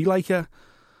going to be like a.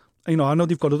 I know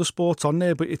they've got other sports on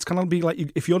there, but it's kind of be like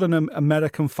if you're an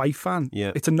American fight fan,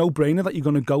 it's a no-brainer that you're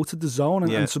going to go to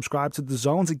DAZN and subscribe to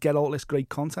DAZN to get all this great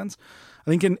content. I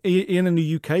think in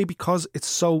the UK, because it's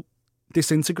so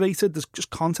disintegrated, there's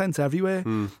just content everywhere.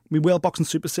 My World Boxing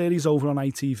Super Series over on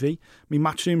ITV, my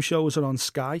Matchroom shows are on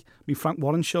Sky, my Frank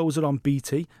Warren shows are on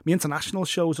BT, my international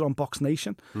shows are on Box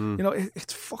Nation.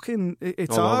 It's fucking,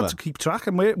 it's all hard to keep track,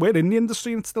 and we're in the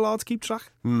industry and it's still hard to keep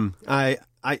track.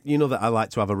 That I like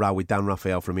to have a row with Dan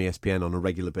Raphael from ESPN on a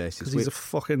regular basis. Because he's a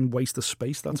fucking waste of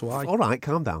space, that's why. All right,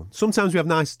 calm down. Sometimes we have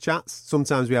nice chats,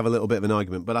 sometimes we have a little bit of an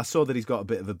argument, but I saw that he's got a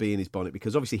bit of a bee in his bonnet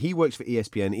because obviously he works for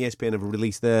ESPN. ESPN have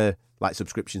released their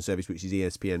subscription service, which is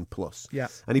ESPN Plus. Yeah.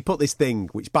 And he put this thing,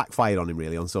 which backfired on him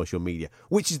really on social media,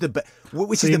 which is the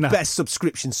best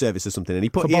subscription service or something. And he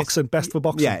put best for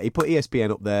boxing. Yeah, he put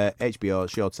ESPN up there, HBO,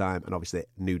 Showtime, and obviously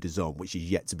new DAZN, which is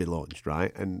yet to be launched,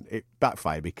 right? And it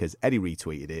backfired because Eddie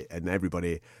retweeted it, and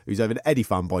everybody who's over an Eddie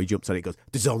fanboy jumps on it and goes,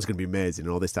 DAZN's going to be amazing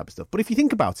and all this type of stuff. But if you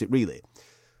think about it, really,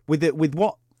 with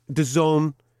what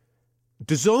DAZN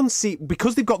see,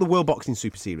 because they've got the World Boxing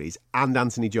Super Series and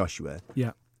Anthony Joshua,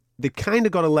 they've kind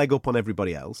of got a leg up on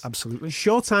everybody else. Absolutely.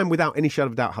 Showtime, without any shadow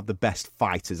of a doubt, have the best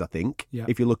fighters, I think,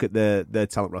 if you look at their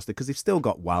talent roster, because they've still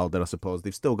got Wilder, I suppose.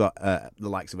 They've still got the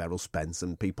likes of Errol Spence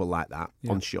and people like that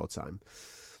on Showtime.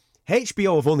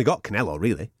 HBO have only got Canelo,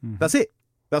 really. That's it.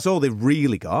 That's all they've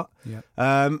really got. Yeah.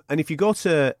 And if you go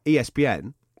to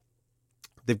ESPN,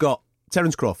 they've got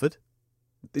Terence Crawford.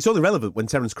 It's only relevant when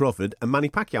Terence Crawford and Manny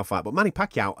Pacquiao fight, but Manny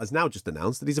Pacquiao has now just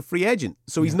announced that he's a free agent,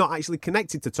 so he's not actually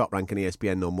connected to Top Rank and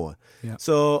ESPN no more. Yeah.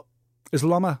 So is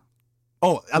Loma?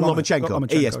 Oh, and Lomachenko,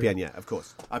 ESPN, yeah, of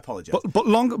course. I apologise. But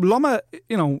Loma,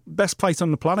 best fighter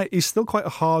on the planet, he's still quite a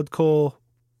hardcore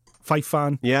fight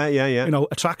fan. Yeah.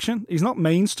 Attraction. He's not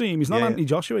mainstream. He's not Anthony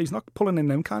Joshua. He's not pulling in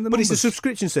them kind of numbers. But it's a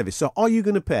subscription service. So are you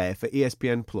going to pay for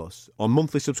ESPN Plus on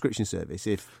monthly subscription service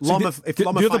if Loma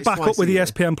the other backup with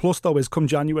ESPN Plus though is come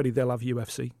January they'll have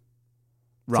UFC.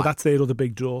 Right. So that's their other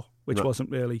big draw, which wasn't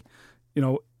really,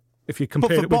 if you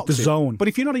compare it with DAZN. But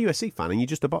if you're not a UFC fan and you're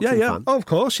just a boxing fan. Oh, of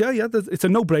course, it's a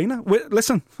no-brainer.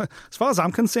 Listen, as far as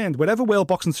I'm concerned, whatever World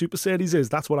Boxing Super Series is,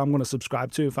 that's what I'm going to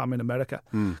subscribe to if I'm in America.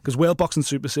 Because World Boxing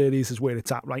Super Series is where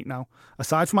it's at right now.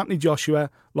 Aside from Anthony Joshua,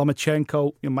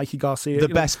 Lomachenko, Mikey Garcia. The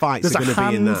best fights are going to be in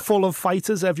that. There's a handful of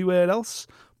fighters everywhere else.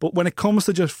 But when it comes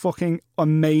to just fucking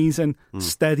amazing,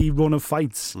 steady run of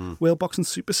fights, World Boxing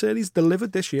Super Series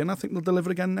delivered this year, and I think they'll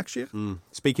deliver again next year.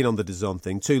 Speaking on the DAZN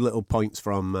thing, 2 little points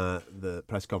from the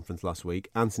press conference last week.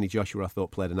 Anthony Joshua, I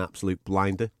thought, played an absolute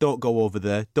blinder. Don't go over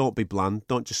there. Don't be bland.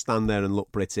 Don't just stand there and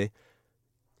look pretty.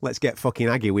 Let's get fucking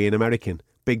aggy with an American.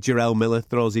 Big Jarrell Miller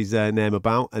throws his name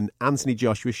about, and Anthony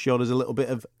Joshua showed us a little bit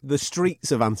of the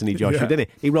streets of Anthony Joshua, didn't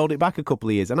he? He rolled it back a couple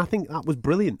of years, and I think that was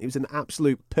brilliant. It was an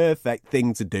absolute perfect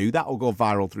thing to do. That'll go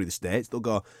viral through the States. They'll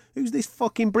go, who's this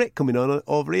fucking Brit coming on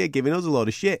over here giving us a load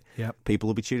of shit? Yep. People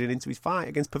will be tuning into his fight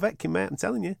against Povetkin, mate, I'm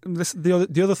telling you.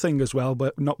 The other thing as well,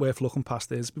 but not worth looking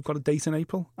past, is we've got a date in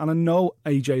April, and I know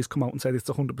AJ's come out and said it's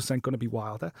 100% going to be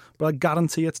Wilder, but I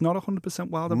guarantee it's not 100%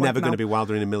 Wilder. Never going to be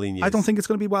Wilder in a million years. I don't think it's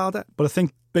going to be Wilder, but I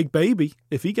think Big Baby,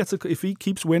 if he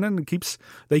keeps winning and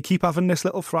they keep having this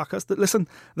little fracas. Don't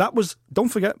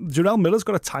forget, Jarrell Miller's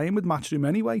got a tie-in with Matchroom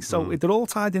anyway, so they're all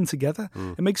tied in together.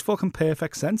 It makes fucking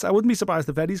perfect sense. I wouldn't be surprised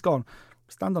if Eddie's gone,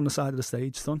 stand on the side of the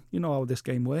stage, son. You know how this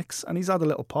game works. And he's had a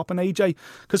little pop. And AJ,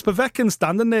 because Povetkin's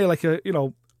standing there like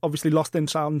obviously lost in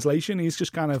translation. He's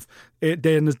just kind of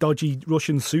there in his dodgy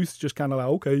Russian suit, just kind of like,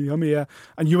 okay, I'm here.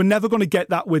 And you were never going to get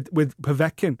that with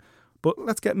Povetkin. But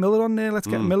let's get Miller on there. Let's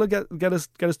get Miller get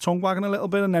his tongue wagging a little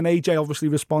bit, and then AJ obviously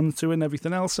responds to it and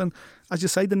everything else. And as you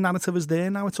say, the narrative is there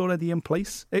now. It's already in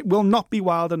place. It will not be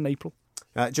Wilder in April.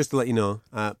 Just to let you know,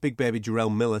 big baby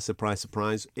Jarrell Miller, surprise,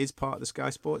 is part of the Sky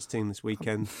Sports team this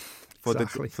weekend for the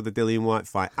Dillian Whyte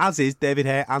fight, as is David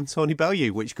Haye and Tony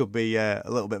Bellew, which could be a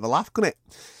little bit of a laugh, couldn't it?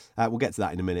 We'll get to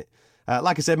that in a minute.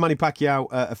 Like I said, Manny Pacquiao,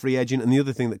 a free agent, and the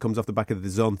other thing that comes off the back of the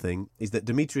DAZN thing is that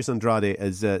Demetrius Andrade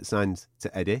has signed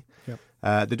to Eddie. Yep.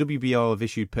 The WBO have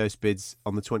issued purse bids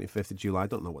on the 25th of July. I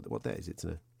don't know what day is it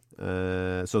today.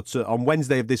 So on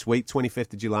Wednesday of this week,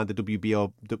 25th of July, the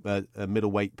WBO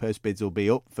middleweight purse bids will be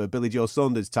up for Billy Joe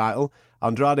Saunders' title.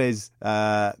 Andrade's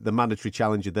the mandatory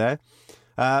challenger there.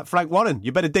 Frank Warren,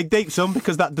 you better dig deep, son,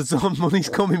 because that DAZN money's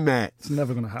coming, mate. It's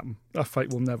never going to happen. That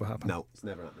fight will never happen. No, it's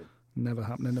never happening. Never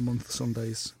happen in a month of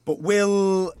Sundays. But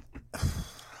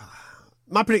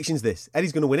my prediction's this.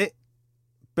 Eddie's going to win it.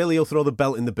 Billy will throw the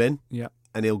belt in the bin. Yep.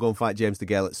 And he'll go and fight James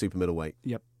DeGale at super middleweight.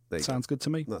 Yep. Sounds good to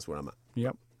me. That's where I'm at.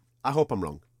 Yep. I hope I'm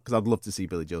wrong, because I'd love to see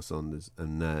Billy Joe Saunders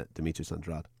and Demetrius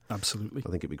Andrade. Absolutely. I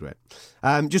think it'd be great.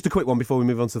 Just a quick one before we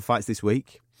move on to the fights this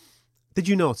week. Did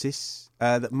you notice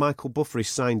that Michael Buffer is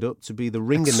signed up to be the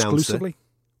ring Exclusively?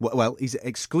 announcer? Well, he's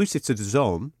exclusive to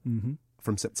DAZN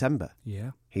from September.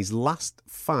 Yeah. His last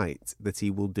fight that he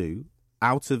will do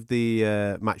out of the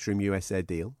Matchroom USA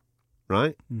deal,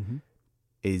 right,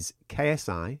 is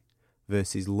KSI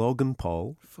versus Logan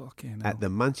Paul at the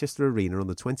Manchester Arena on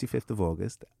the 25th of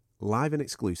August, live and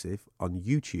exclusive on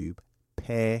YouTube,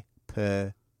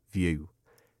 pay-per-view.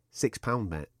 £6,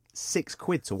 mate.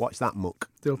 £6 to watch that muck.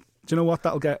 Do you know what?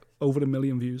 That'll get over 1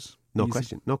 million views. No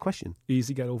question.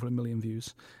 Easy get over 1 million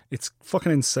views. It's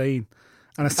fucking insane.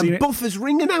 And I've seen seen it. Buffer's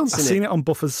ring announcing I've seen it on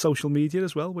Buffer's social media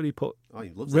as well, where he put, he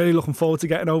loves really it. Looking forward to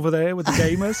getting over there with the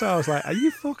gamers. I was like, are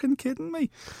you fucking kidding me?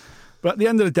 But at the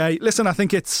end of the day, listen, I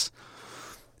think it's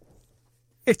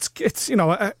you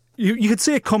know, you could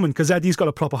see it coming, because Eddie's got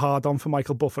a proper hard on for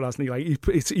Michael Buffer, hasn't he? Like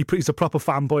he's a proper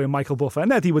fanboy of Michael Buffer,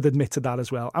 and Eddie would admit to that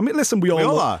as well. I mean, listen, we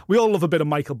all love a bit of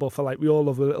Michael Buffer, like we all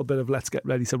love a little bit of Let's Get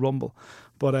Ready to Rumble.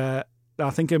 But I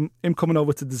think him coming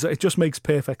over to it just makes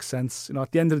perfect sense. You know,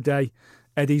 at the end of the day,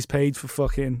 Eddie's paid for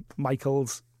fucking Michael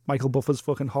Buffer's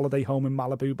fucking holiday home in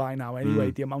Malibu by now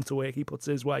anyway, the amount of work he puts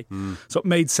his way. So it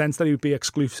made sense that he would be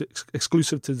exclusive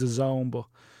to the DAZN, but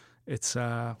it's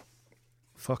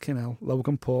fucking hell,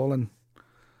 Logan Paul and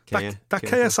that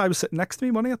KSI was sitting next to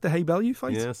me, wasn't he, at the Haye Bellew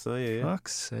fight? Yeah, I saw you, yeah.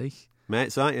 Fuck's sake.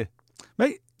 Mates, aren't you?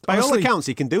 Mate, by honestly, all accounts,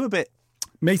 he can do a bit.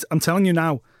 Mate, I'm telling you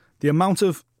now, the amount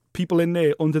of people in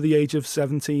there under the age of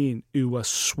 17 who were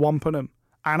swamping him,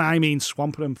 and I mean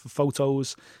swamping him for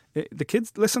photos. The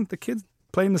kid's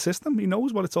playing the system. He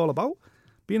knows what it's all about.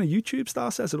 Being a YouTube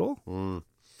star says it all.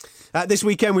 This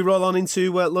weekend we roll on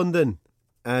into London.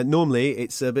 Normally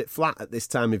it's a bit flat at this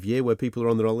time of year where people are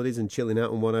on their holidays and chilling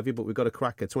out and what have you, but we've got a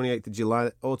cracker. 28th of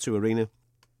July, O2 Arena.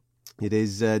 It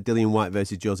is Dillian Whyte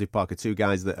versus Joseph Parker, two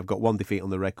guys that have got one defeat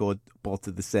on the record, both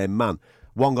to the same man.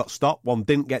 One got stopped, one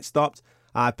didn't get stopped.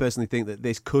 I personally think that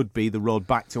this could be the road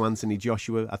back to Anthony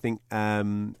Joshua. I think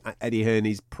Eddie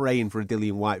Hearn's praying for a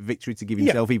Dillian Whyte victory to give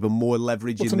himself even more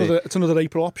leverage. It's another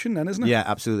April option then, isn't it? Yeah,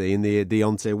 absolutely, in the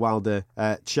Deontay Wilder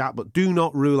chat. But do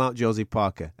not rule out Joseph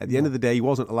Parker. At the end of the day, he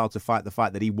wasn't allowed to fight the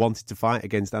fight that he wanted to fight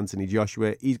against Anthony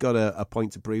Joshua. He's got a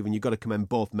point to prove, and you've got to commend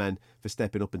both men for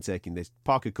stepping up and taking this.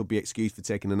 Parker could be excused for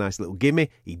taking a nice little gimme.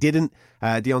 He didn't.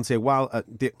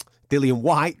 Dillian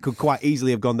Whyte could quite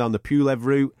easily have gone down the Pulev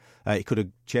route. He could have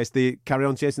carry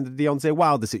on chasing the Deontay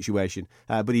Wilder situation,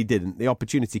 but he didn't. The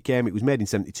opportunity came. It was made in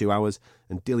 72 hours,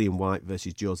 and Dillian Whyte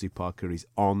versus Joseph Parker is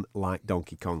on like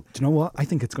Donkey Kong. Do you know what? I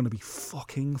think it's going to be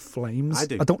fucking flames. I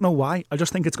do. I don't know why. I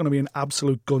just think it's going to be an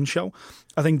absolute gun show.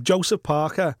 I think Joseph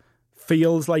Parker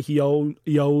feels like he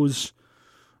owes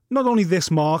not only this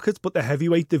market, but the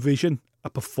heavyweight division a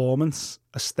performance,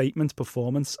 a statement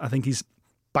performance. I think he's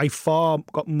by far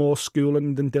got more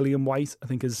schooling than Dillian Whyte. I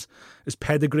think his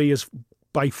pedigree is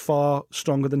by far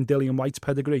stronger than Dillian Whyte's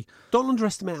pedigree. Don't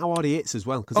underestimate how hard he hits as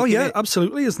well. Oh yeah,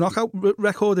 absolutely. His knockout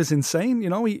record is insane. You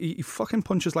know, he fucking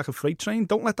punches like a freight train.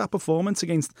 Don't let that performance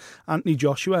against Anthony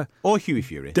Joshua or Hughie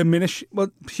Fury diminish. Well,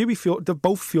 Hughie Fury,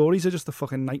 both Furies are just a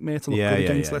fucking nightmare to look good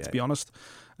against. Let's be honest.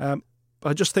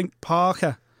 I just think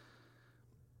Parker,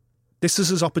 this is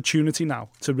his opportunity now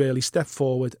to really step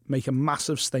forward, make a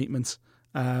massive statement.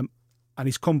 And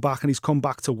he's come back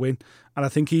to win. And I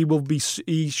think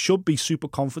he should be super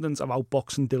confident of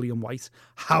outboxing Dillian Whyte.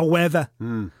 However,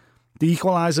 the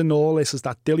equaliser in all this is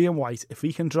that Dillian Whyte, if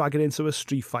he can drag it into a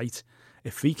street fight,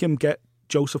 if he can get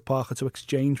Joseph Parker to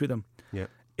exchange with him,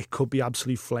 it could be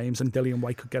absolute flames, and Dillian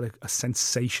Whyte could get a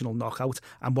sensational knockout.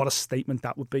 And what a statement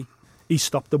that would be. he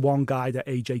stopped the one guy that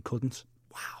AJ couldn't.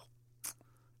 Wow.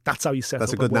 That's how you set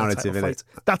That's up a good world narrative, title isn't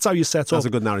fight. it? That's how you set up. That's a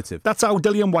good narrative. That's how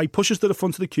Dillian Whyte pushes to the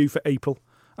front of the queue for April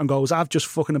and goes, I've just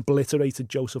fucking obliterated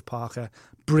Joseph Parker.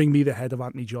 Bring me the head of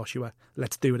Anthony Joshua.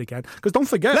 Let's do it again. Because don't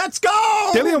forget, Let's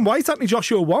go! Dillian Whyte, Anthony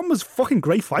Joshua 1 was fucking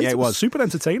great fight. Yeah, it was. Super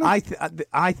entertaining.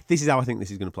 This is how I think this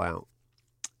is going to play out.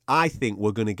 I think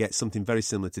we're going to get something very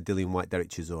similar to Dillian Whyte, Derek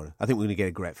Chisora. I think we're going to get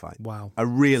a great fight. Wow. A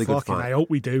really good Fucking, fight. I hope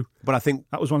we do. But I think,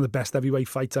 That was one of the best heavyweight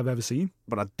fights I've ever seen.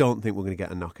 but I don't think we're going to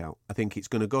get a knockout. I think it's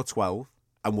going to go 12,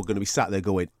 and we're going to be sat there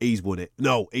going, he's won it.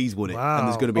 No, he's won it. Wow, And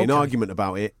there's going to be an okay. argument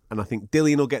about it, and I think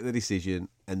Dillian will get the decision,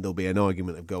 and there'll be an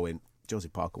argument of going,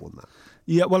 Joseph Parker won that.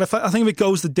 Yeah, well, I think if it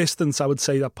goes the distance, I would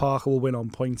say that Parker will win on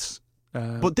points.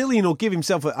 But Dillian will give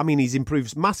himself, he's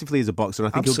improved massively as a boxer,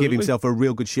 and I think he'll Absolutely. give himself a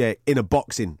real good share in a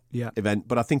boxing Yeah. event,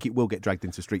 but I think it will get dragged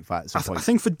into a street fight at some point. I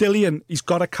think for Dillian, he's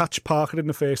got to catch Parker in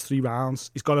the first 3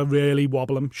 rounds. He's got to really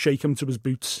wobble him, shake him to his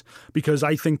boots. Because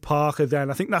I think Parker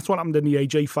I think that's what happened in the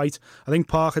AJ fight. I think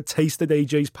Parker tasted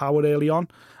AJ's power early on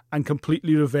and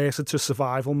completely reversed it to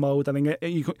survival mode. I think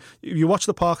if you watch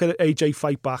the Parker AJ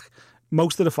fight back,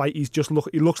 most of the fight,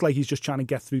 he looks like he's just trying to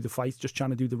get through the fight, just trying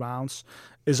to do the rounds.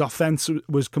 His offense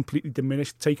was completely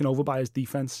diminished, taken over by his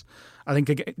defense. I think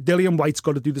Dillian Whyte's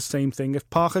got to do the same thing. If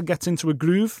Parker gets into a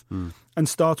groove and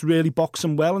starts really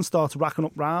boxing well and starts racking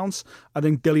up rounds, I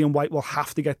think Dillian Whyte will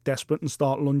have to get desperate and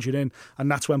start lunging in, and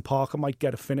that's when Parker might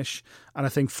get a finish. And I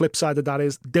think flip side of that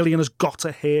is Dillian has got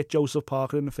to hurt Joseph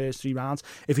Parker in the first 3 rounds.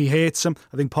 If he hurts him,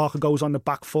 I think Parker goes on the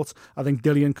back foot. I think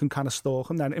Dillian can kind of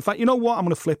stalk him then. In fact, you know what? I'm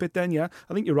going to flip it then, yeah?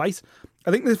 I think you're right. I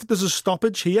think if there's a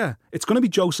stoppage here, it's going to be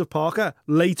Joseph Parker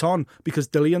late on because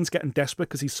Dillian's getting desperate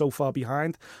because he's so far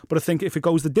behind. But I think if it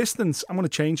goes the distance, I'm going to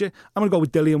change it. I'm going to go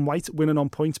with Dillian Whyte winning on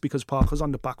points because Parker's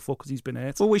on the back foot because he's been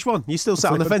hurt. Well, which one? You still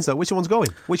sat on the fence though. Which one's going?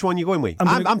 Which one are you going with?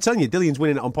 I'm telling you, Dillian's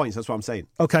winning it on points. That's what I'm saying.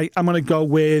 Okay, I'm going to go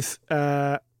with...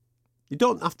 You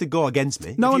don't have to go against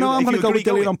me. No, I'm going to go with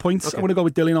Dillian on points. Okay. I'm going to go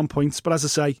with Dillian on points. But as I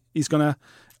say, he's going to...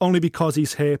 Only because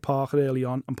he's hurt Parker early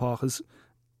on and Parker's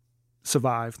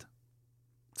survived.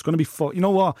 It's going to be you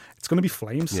know what? It's going to be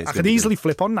flames. Yeah, I could easily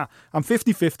flip on that. I'm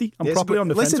 50-50. I'm properly on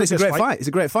the fence. Listen, it's a with this great fight. It's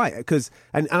a great fight because,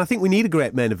 and I think we need a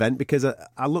great main event because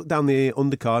I look down the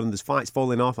undercard and there's fights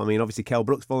falling off. I mean, obviously, Kell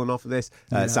Brook's falling off of this.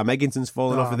 Sam Egginton's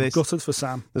falling off of this. I'm gutted for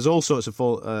Sam. There's all sorts of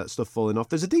stuff falling off.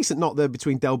 There's a decent knot there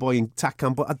between Del Boy and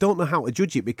Takam, but I don't know how to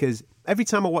judge it because every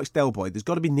time I watch Del Boy, there's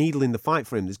got to be needle in the fight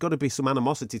for him. There's got to be some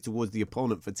animosity towards the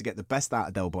opponent to get the best out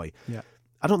of Del Boy. Yeah.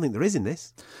 I don't think there is in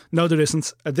this. No, there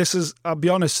isn't. This is, I'll be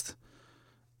honest,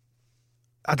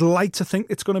 I'd like to think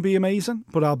it's going to be amazing,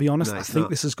 but I'll be honest, No, I it's think not.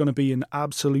 this is going to be an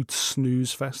absolute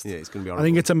snooze fest. Yeah, it's going to be I horrible.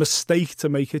 think it's a mistake to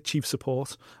make it chief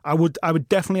support. I would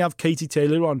definitely have Katie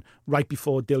Taylor on right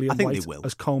before Dillian I think they Whyte will.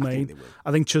 as I co-main. think they will.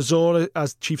 I think Chisora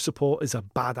as chief support is a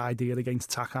bad idea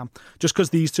against Takam. Just because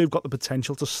these two have got the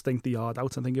potential to stink the yard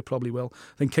out, I think it probably will.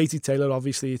 I think Katie Taylor,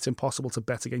 obviously, it's impossible to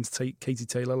bet against Katie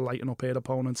Taylor lighting up her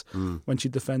opponent when she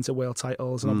defends her world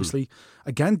titles. And obviously,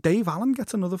 again, Dave Allen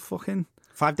gets another fucking...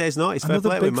 5 days notice. Fair Another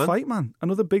play to big him, man. fight, man.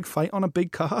 Another big fight on a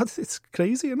big card. It's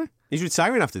crazy, isn't it? He's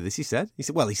retiring after this, he said. He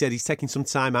said he's taking some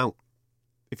time out.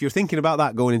 If you're thinking about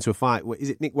that going into a fight, is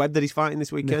it Nick Webb that he's fighting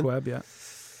this weekend? Nick Webb, yeah.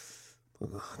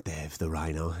 Dave the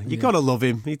Rhino. You got to love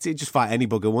him. He'd just fight any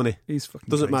bugger, wouldn't he? He's fucking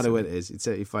Doesn't great, matter isn't what it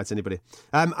is. He fights anybody.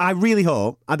 I really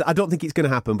hope, I don't think it's going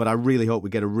to happen, but I really hope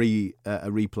we get a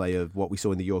replay of what we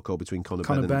saw in the Yorko between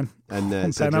Conor Ben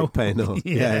and Cedric Peno.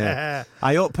 Yeah.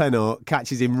 I hope Peno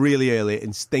catches him really early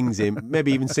and stings him,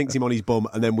 maybe even sinks him on his bum,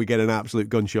 and then we get an absolute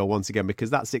gun show once again,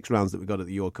 because that 6 rounds that we got at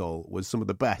the Yorko was some of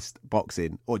the best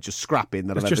boxing, or just scrapping,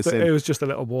 that I've ever seen. It was just a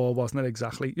little war, wasn't it?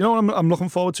 Exactly. You know what I'm looking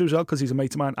forward to as well, because he's a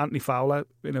mate of mine, Anthony Fowler,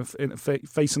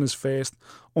 facing his first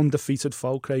undefeated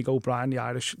foe, Craig O'Brien, the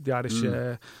Irish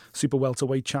super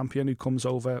welterweight champion, who comes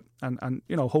over and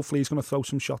you know, hopefully he's going to throw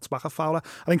some shots back at Fowler.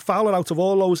 I think Fowler, out of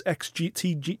all those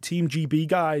Team GB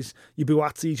guys, your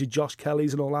Buatsis, your Josh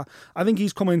Kellys and all that, I think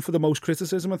he's come in for the most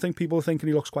criticism. I think people are thinking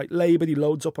he looks quite laboured, he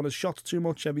loads up on his shots too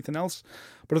much, everything else.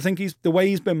 But I think the way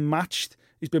he's been matched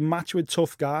with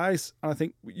tough guys, and I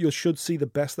think you should see the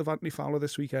best of Anthony Fowler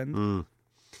this weekend.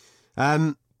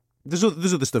 There's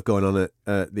other stuff going on at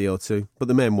the O2, but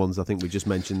the main ones I think we just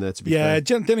mentioned there, to be fair.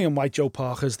 Dillian Whyte, Joe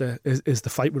Parker is the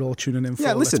fight we're all tuning in for,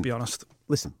 listen, let's be honest.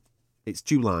 Listen, it's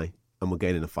July and we're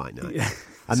getting a fight night. Yeah,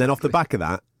 and then off the back of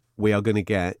that, we are going to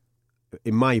get,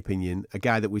 in my opinion, a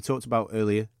guy that we talked about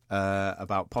earlier,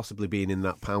 about possibly being in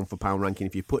that pound-for-pound ranking.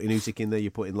 If you're putting Usyk in there, you're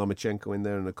putting Lomachenko in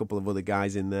there and a couple of other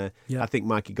guys in there. Yeah. I think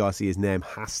Mikey Garcia's name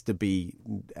has to be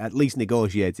at least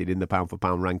negotiated in the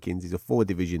pound-for-pound rankings. He's a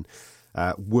 4-division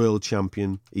world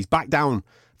champion. He's back down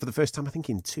for the first time, I think,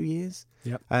 in 2 years.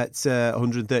 Yep. At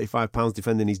 £135,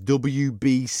 defending his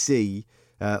WBC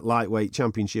lightweight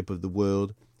championship of the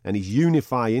world. And he's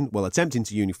attempting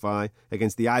to unify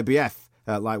against the IBF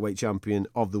lightweight champion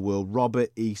of the world, Robert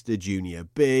Easter Jr.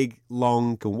 Big,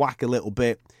 long, can whack a little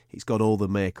bit. He's got all the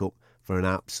makeup for an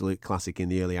absolute classic in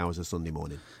the early hours of Sunday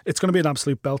morning. It's going to be an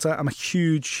absolute belter. I'm a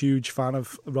huge, huge fan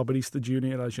of Robert Easter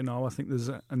Jr., as you know. I think there's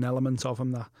an element of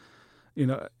him that,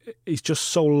 he's just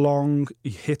so long. He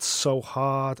hits so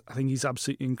hard. I think he's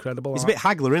absolutely incredible. He's a bit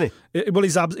Hagler, isn't he? Well,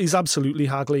 he's absolutely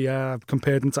Hagler, yeah. I've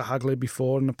compared him to Hagler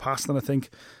before in the past, and I think,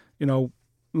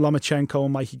 Lomachenko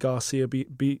and Mikey Garcia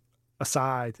be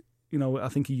aside, I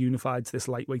think he unified this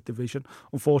lightweight division.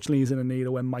 Unfortunately, he's in an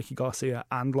era when Mikey Garcia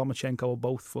and Lomachenko are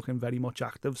both fucking very much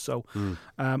active, so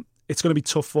it's going to be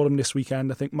tough for him this weekend.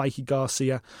 I think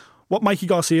what Mikey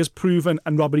Garcia has proven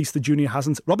and Robert Easter Jr.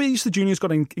 hasn't. Robert Easter Jr. has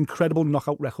got an incredible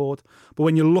knockout record, but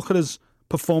when you look at his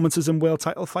performances in world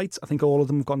title fights, I think all of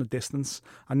them have gone a distance,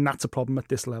 and that's a problem at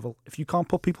this level. If you can't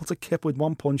put people to kip with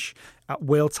one punch at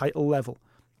world title level,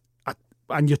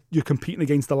 and you're competing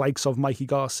against the likes of Mikey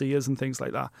Garcias and things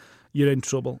like that, you're in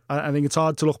trouble. I think it's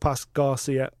hard to look past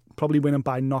Garcia, probably winning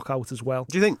by knockout as well.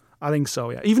 Do you think? I think so,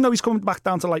 yeah. Even though he's coming back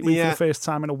down to lightweight for the first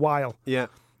time in a while. Yeah.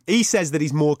 He says that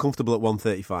he's more comfortable at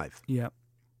 135. Yeah.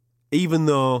 Even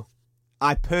though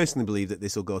I personally believe that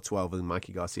this will go 12 and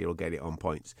Mikey Garcia will get it on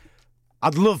points.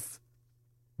 I'd love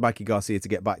Mikey Garcia to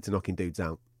get back to knocking dudes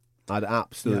out. I'd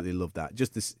absolutely love that.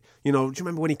 Just this, do you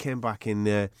remember when he came back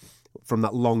in from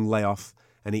that long layoff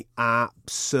and he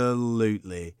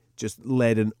absolutely just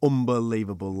led an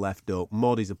unbelievable left hook,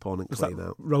 mowed his opponent clean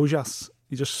out. Rojas,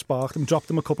 he just sparked him, dropped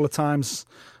him a couple of times.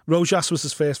 Rojas was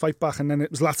his first fight back, and then it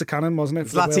was Latikanen, wasn't it?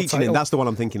 Latikanen, that's the one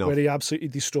I'm thinking of. Where he absolutely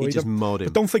destroyed him. He just mowed him.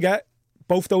 But don't forget,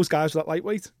 both those guys were at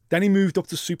lightweight. Then he moved up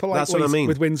to super lightweight. That's what I mean.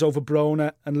 With wins over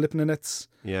Broner and Lipnitz.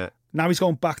 Yeah. Now he's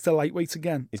going back to lightweight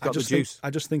again. He's got the juice. I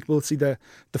just think we'll see the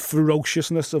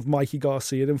ferociousness of Mikey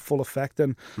Garcia in full effect.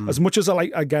 And as much as I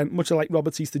like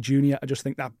Robert Easter Jr., I just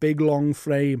think that big long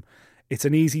frame, it's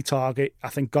an easy target. I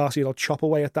think Garcia will chop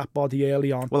away at that body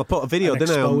early on. Well, I put a video,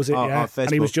 didn't I, on Facebook.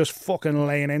 And he was just fucking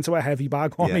laying into a heavy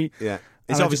bag, wasn't he? Yeah.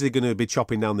 It's obviously going to be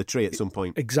chopping down the tree at some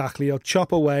point. Exactly. He'll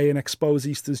chop away and expose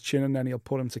Easter's chin, and then he'll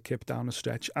put him to kip down the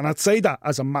stretch. And I'd say that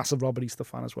as a massive Robert Easter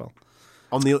fan as well.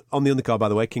 On the undercard, by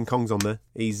the way, King Kong's on there.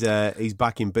 He's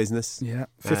back in business. Yeah,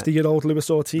 50-year-old Luis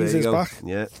Ortiz is back.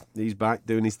 Yeah, he's back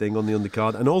doing his thing on the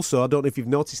undercard. And also, I don't know if you've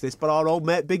noticed this, but our old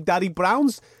mate Big Daddy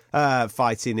Brown's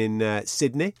fighting in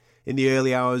Sydney in the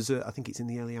early hours. I think it's in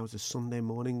the early hours of Sunday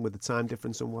morning with the time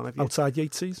difference and what have you. Outside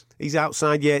Yates's? He's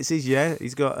outside Yates's, yeah.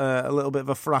 He's got a little bit of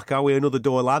a fracas with another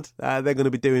door lad. They're going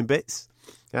to be doing bits.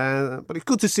 But it's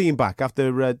good to see him back after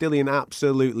Dillian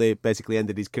absolutely basically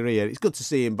ended his career. It's good to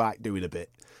see him back doing a bit,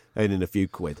 earning a few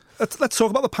quid. Let's talk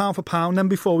about the pound for pound then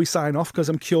before we sign off, because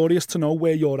I'm curious to know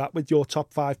where you're at with your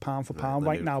top 5 pound for pound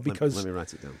right now. Because let me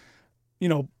write it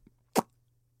down.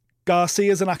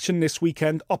 Garcia's in action this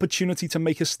weekend. Opportunity to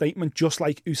make a statement just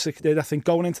like Usyk did. I think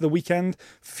going into the weekend,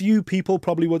 few people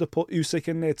probably would have put Usyk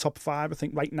in their top 5. I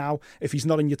think right now, if he's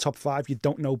not in your top 5, you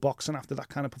don't know boxing after that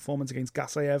kind of performance against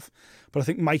Gasayev. But I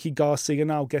think Mikey Garcia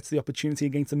now gets the opportunity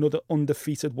against another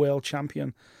undefeated world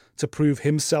champion to prove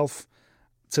himself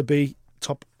to be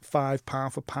top 5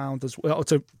 pound for pound as well,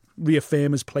 to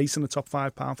reaffirm his place in the top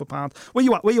 5 pound for pound. Where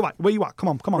you at? Come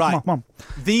on.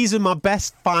 These are my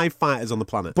best 5 fighters on the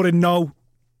planet. But in no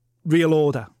real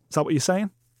order. Is that what you're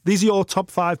saying? These are your top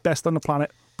 5 best on the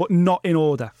planet, but not in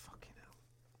order. Fucking hell.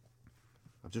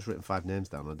 I've just written 5 names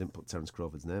down. I didn't put Terence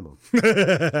Crawford's name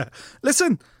on.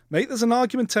 Listen, mate, there's an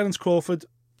argument Terence Crawford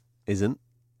isn't.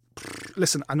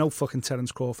 Listen, I know fucking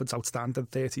Terence Crawford's outstanding,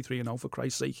 33-0 for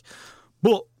Christ's sake.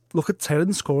 But look at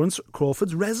Terence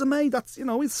Crawford's resume. That's,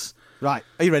 it's... Right,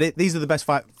 are you ready? These are the best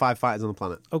 5 fighters on the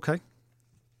planet. Okay.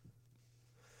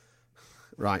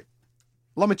 Right.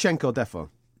 Lomachenko,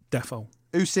 Defo.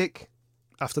 Usyk.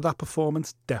 After that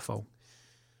performance, Defo.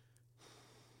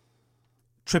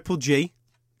 Triple G.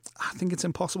 I think it's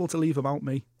impossible to leave him out,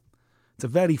 me. It's a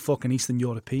very fucking Eastern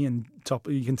European top.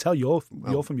 You can tell you're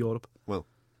from Europe. Well,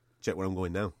 check where I'm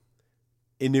going now.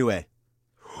 Inoue.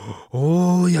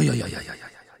 Oh, yeah.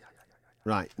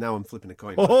 Right, now I'm flipping a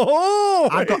coin. Oh,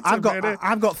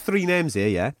 I've got 3 names here,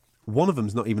 yeah? One of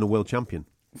them's not even a world champion.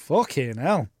 Fucking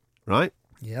hell. Right?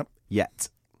 Yep. Yet.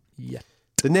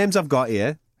 The names I've got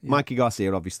here, Mikey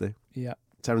Garcia, obviously. Yeah.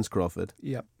 Terence Crawford.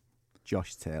 Yep.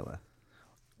 Josh Taylor.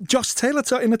 Josh Taylor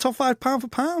in the top 5 pound for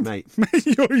pound. Mate.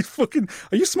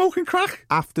 Are you smoking crack?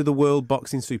 After the World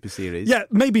Boxing Super Series. Yeah,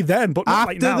 maybe then, but not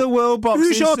right now. After the World Boxing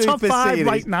Who's your Super top 5 Series,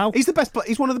 right now? He's the best.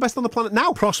 He's one of the best on the planet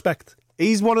now. Prospect.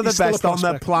 He's one of the He's still a best on the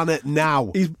prospect. planet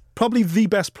now. He's probably the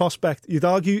best prospect. You'd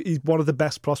argue he's one of the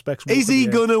best prospects. Is he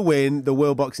going to win the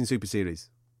World Boxing Super Series?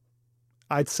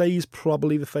 I'd say he's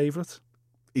probably the favourite.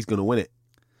 He's going to win it,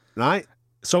 right?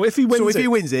 So if he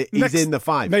wins it, he's in the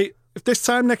 5. Mate, if this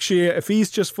time next year, if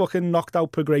he's just fucking knocked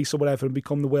out Prograis or whatever and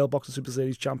become the World Boxing Super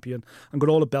Series champion and got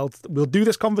all the belts, we'll do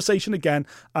this conversation again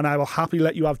and I will happily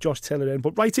let you have Josh Taylor in.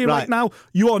 But right here, right now,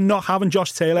 you are not having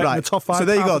Josh Taylor in the top 5. So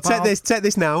there you go. Take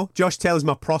this now. Josh Taylor's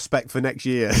my prospect for next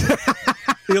year.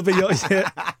 He'll be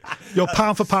your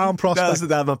pound for pound prospect.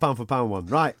 That's my pound for pound one.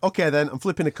 Right. Okay, then. I'm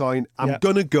flipping a coin. I'm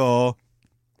going to go...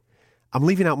 I'm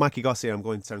leaving out Mikey Garcia. I'm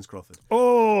going Terence Crawford.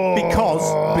 Oh,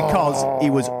 because he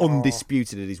was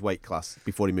undisputed at his weight class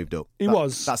before he moved up.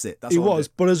 That's it. He was,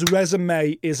 but his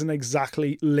resume isn't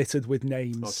exactly littered with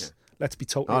names. Okay. Let's be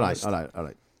totally honest. All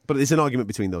right. But there's an argument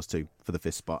between those two for the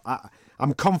 5th spot.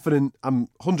 I'm confident. I'm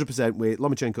 100% with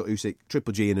Lomachenko, Usyk,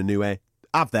 Triple G, and Inoue.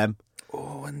 Have them.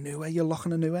 Oh, Inoue, you're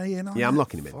locking Inoue in, aren't you? Yeah, I'm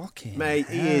locking him in. Fucking mate,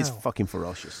 hell. He is fucking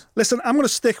ferocious. Listen, I'm going to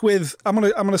stick with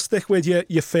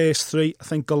your first 3. I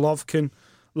think Golovkin,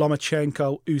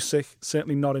 Lomachenko, Usyk,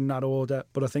 certainly not in that order,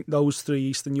 but I think those 3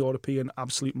 Eastern European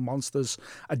absolute monsters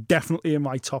are definitely in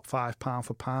my top 5 pound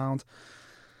for pound.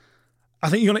 I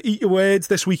think you're going to eat your words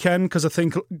this weekend because I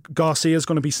think Garcia's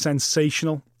going to be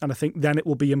sensational, and I think then it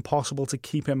will be impossible to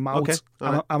keep him out. Okay.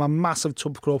 Right. I'm a massive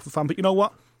Tub Crawford fan, but you know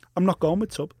what? I'm not going with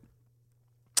Tub.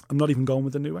 I'm not even going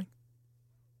with the new way.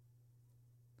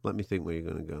 Let me think where you're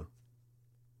going to go.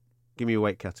 Give me a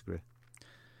weight category.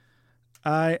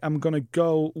 I am going to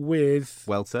go with...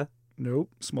 Welter? No,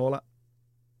 smaller.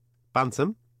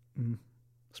 Bantam?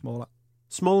 Smaller.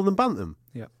 Smaller than Bantam?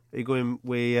 Yeah. Are you going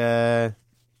with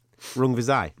Rung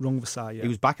Visai? Rung Visai, yeah. He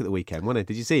was back at the weekend, wasn't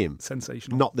he? Did you see him?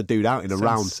 Sensational. Knocked the dude out in a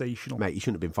round. Sensational. Mate, you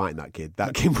shouldn't have been fighting that kid.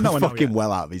 That kid was fucking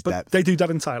well out of his depth. They do that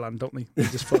in Thailand, don't they? They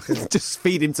just fucking... just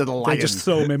feed him to the lions. They just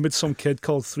throw him in with some kid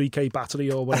called 3K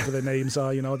Battery or whatever their names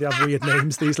are. You know, they have weird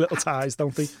names, these little Thais,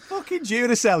 don't they? Fucking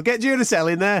Duracell. Get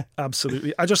Duracell in there.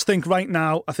 Absolutely. I just think right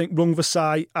now, I think Rung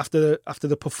Visai, after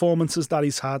the performances that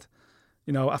he's had,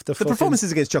 you know, after the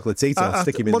performances against Chocolatito, I'll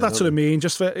stick him in. Well, that's what I mean.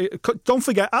 Just don't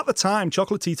forget, at the time,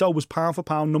 Chocolatito was pound for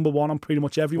pound number 1 on pretty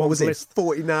much everyone's list.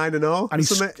 49-0, and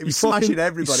he was smashing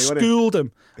everybody. He schooled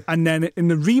him, and then in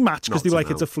the rematch, because they were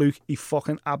like, it's a fluke, he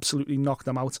fucking absolutely knocked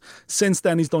them out. Since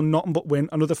then, he's done nothing but win.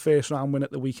 Another first round win at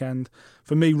the weekend.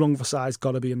 For me, Rung Visai's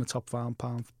got to be in the top 5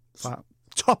 pound for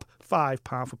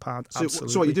pound. Absolutely.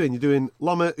 So what are you doing? You're doing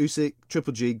Loma, Usyk,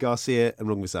 Triple G, Garcia, and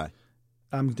Rung Visai.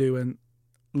 I'm doing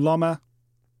Loma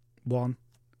 1,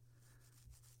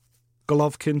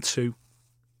 Golovkin 2,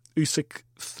 Usyk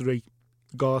 3,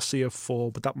 Garcia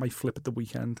 4, but that might flip at the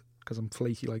weekend because I'm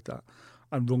flaky like that.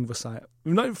 And Rung Visai.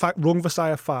 No, in fact, Rung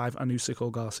Visai 5 and Usyk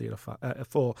or Garcia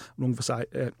 4. Rung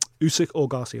Visai, Usyk or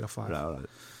Garcia 5. Right.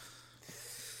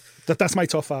 That's my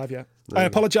top 5, yeah. I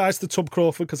apologise to Tub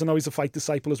Crawford because I know he's a fight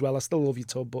disciple as well. I still love you,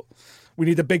 Tub, but we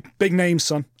need a big name,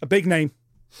 son. A big name.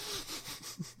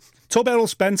 Tub Errol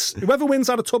Spence. Whoever wins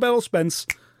out of Tub Errol Spence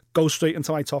goes straight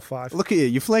into my top 5. Look at you,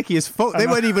 you're flaky as fuck. They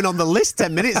weren't even on the list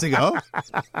 10 minutes ago.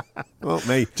 Well,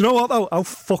 me. Do you know what, though? How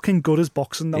fucking good is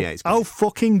boxing, though? Yeah, how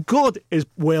fucking good is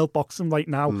world boxing right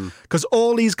now? Because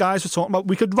all these guys were talking about,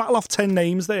 we could rattle off 10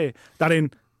 names there that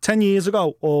in 10 years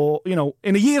ago or, you know,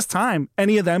 in a year's time,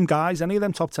 any of them guys, any of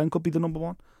them top 10 could be the number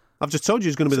 1. I've just told you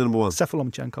who's going to be the number 1. Except for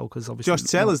Lomachenko, because obviously... Josh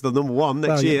Taylor's the number 1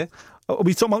 next year. Are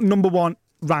we talking about number 1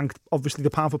 ranked? Obviously, the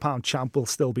pound-for-pound champ will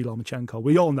still be Lomachenko.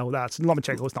 We all know that.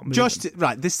 Lomachenko's not moving.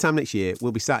 Right, this time next year,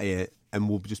 we'll be sat here and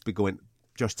we'll just be going,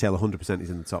 Josh Taylor 100% is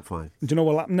in the top 5. Do you know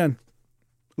what'll happen then?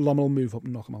 Loma will move up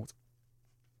and knock him out.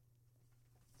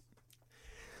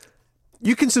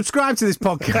 You can subscribe to this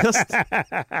podcast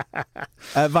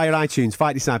via iTunes,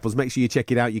 Fight Disciples. Make sure you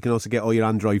check it out. You can also get all your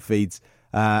Android feeds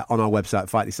on our website,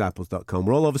 fightdisciples.com.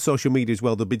 We're all over social media as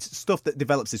well. There'll be stuff that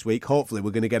develops this week. Hopefully, we're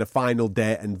going to get a final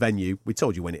date and venue. We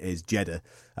told you when it is, Jeddah,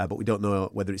 but we don't know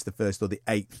whether it's the 1st or the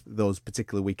 8th, those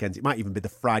particular weekends. It might even be the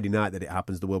Friday night that it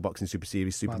happens, the World Boxing Super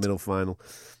Series, Super Middle Final.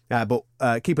 But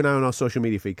keep an eye on our social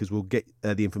media feed because we'll get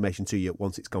the information to you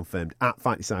once it's confirmed at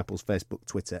Fight Disciples, Facebook,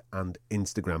 Twitter, and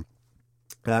Instagram.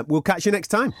 We'll catch you next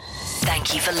time.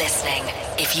 Thank you for listening.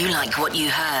 If you like what you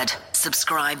heard,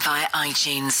 subscribe via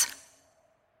iTunes.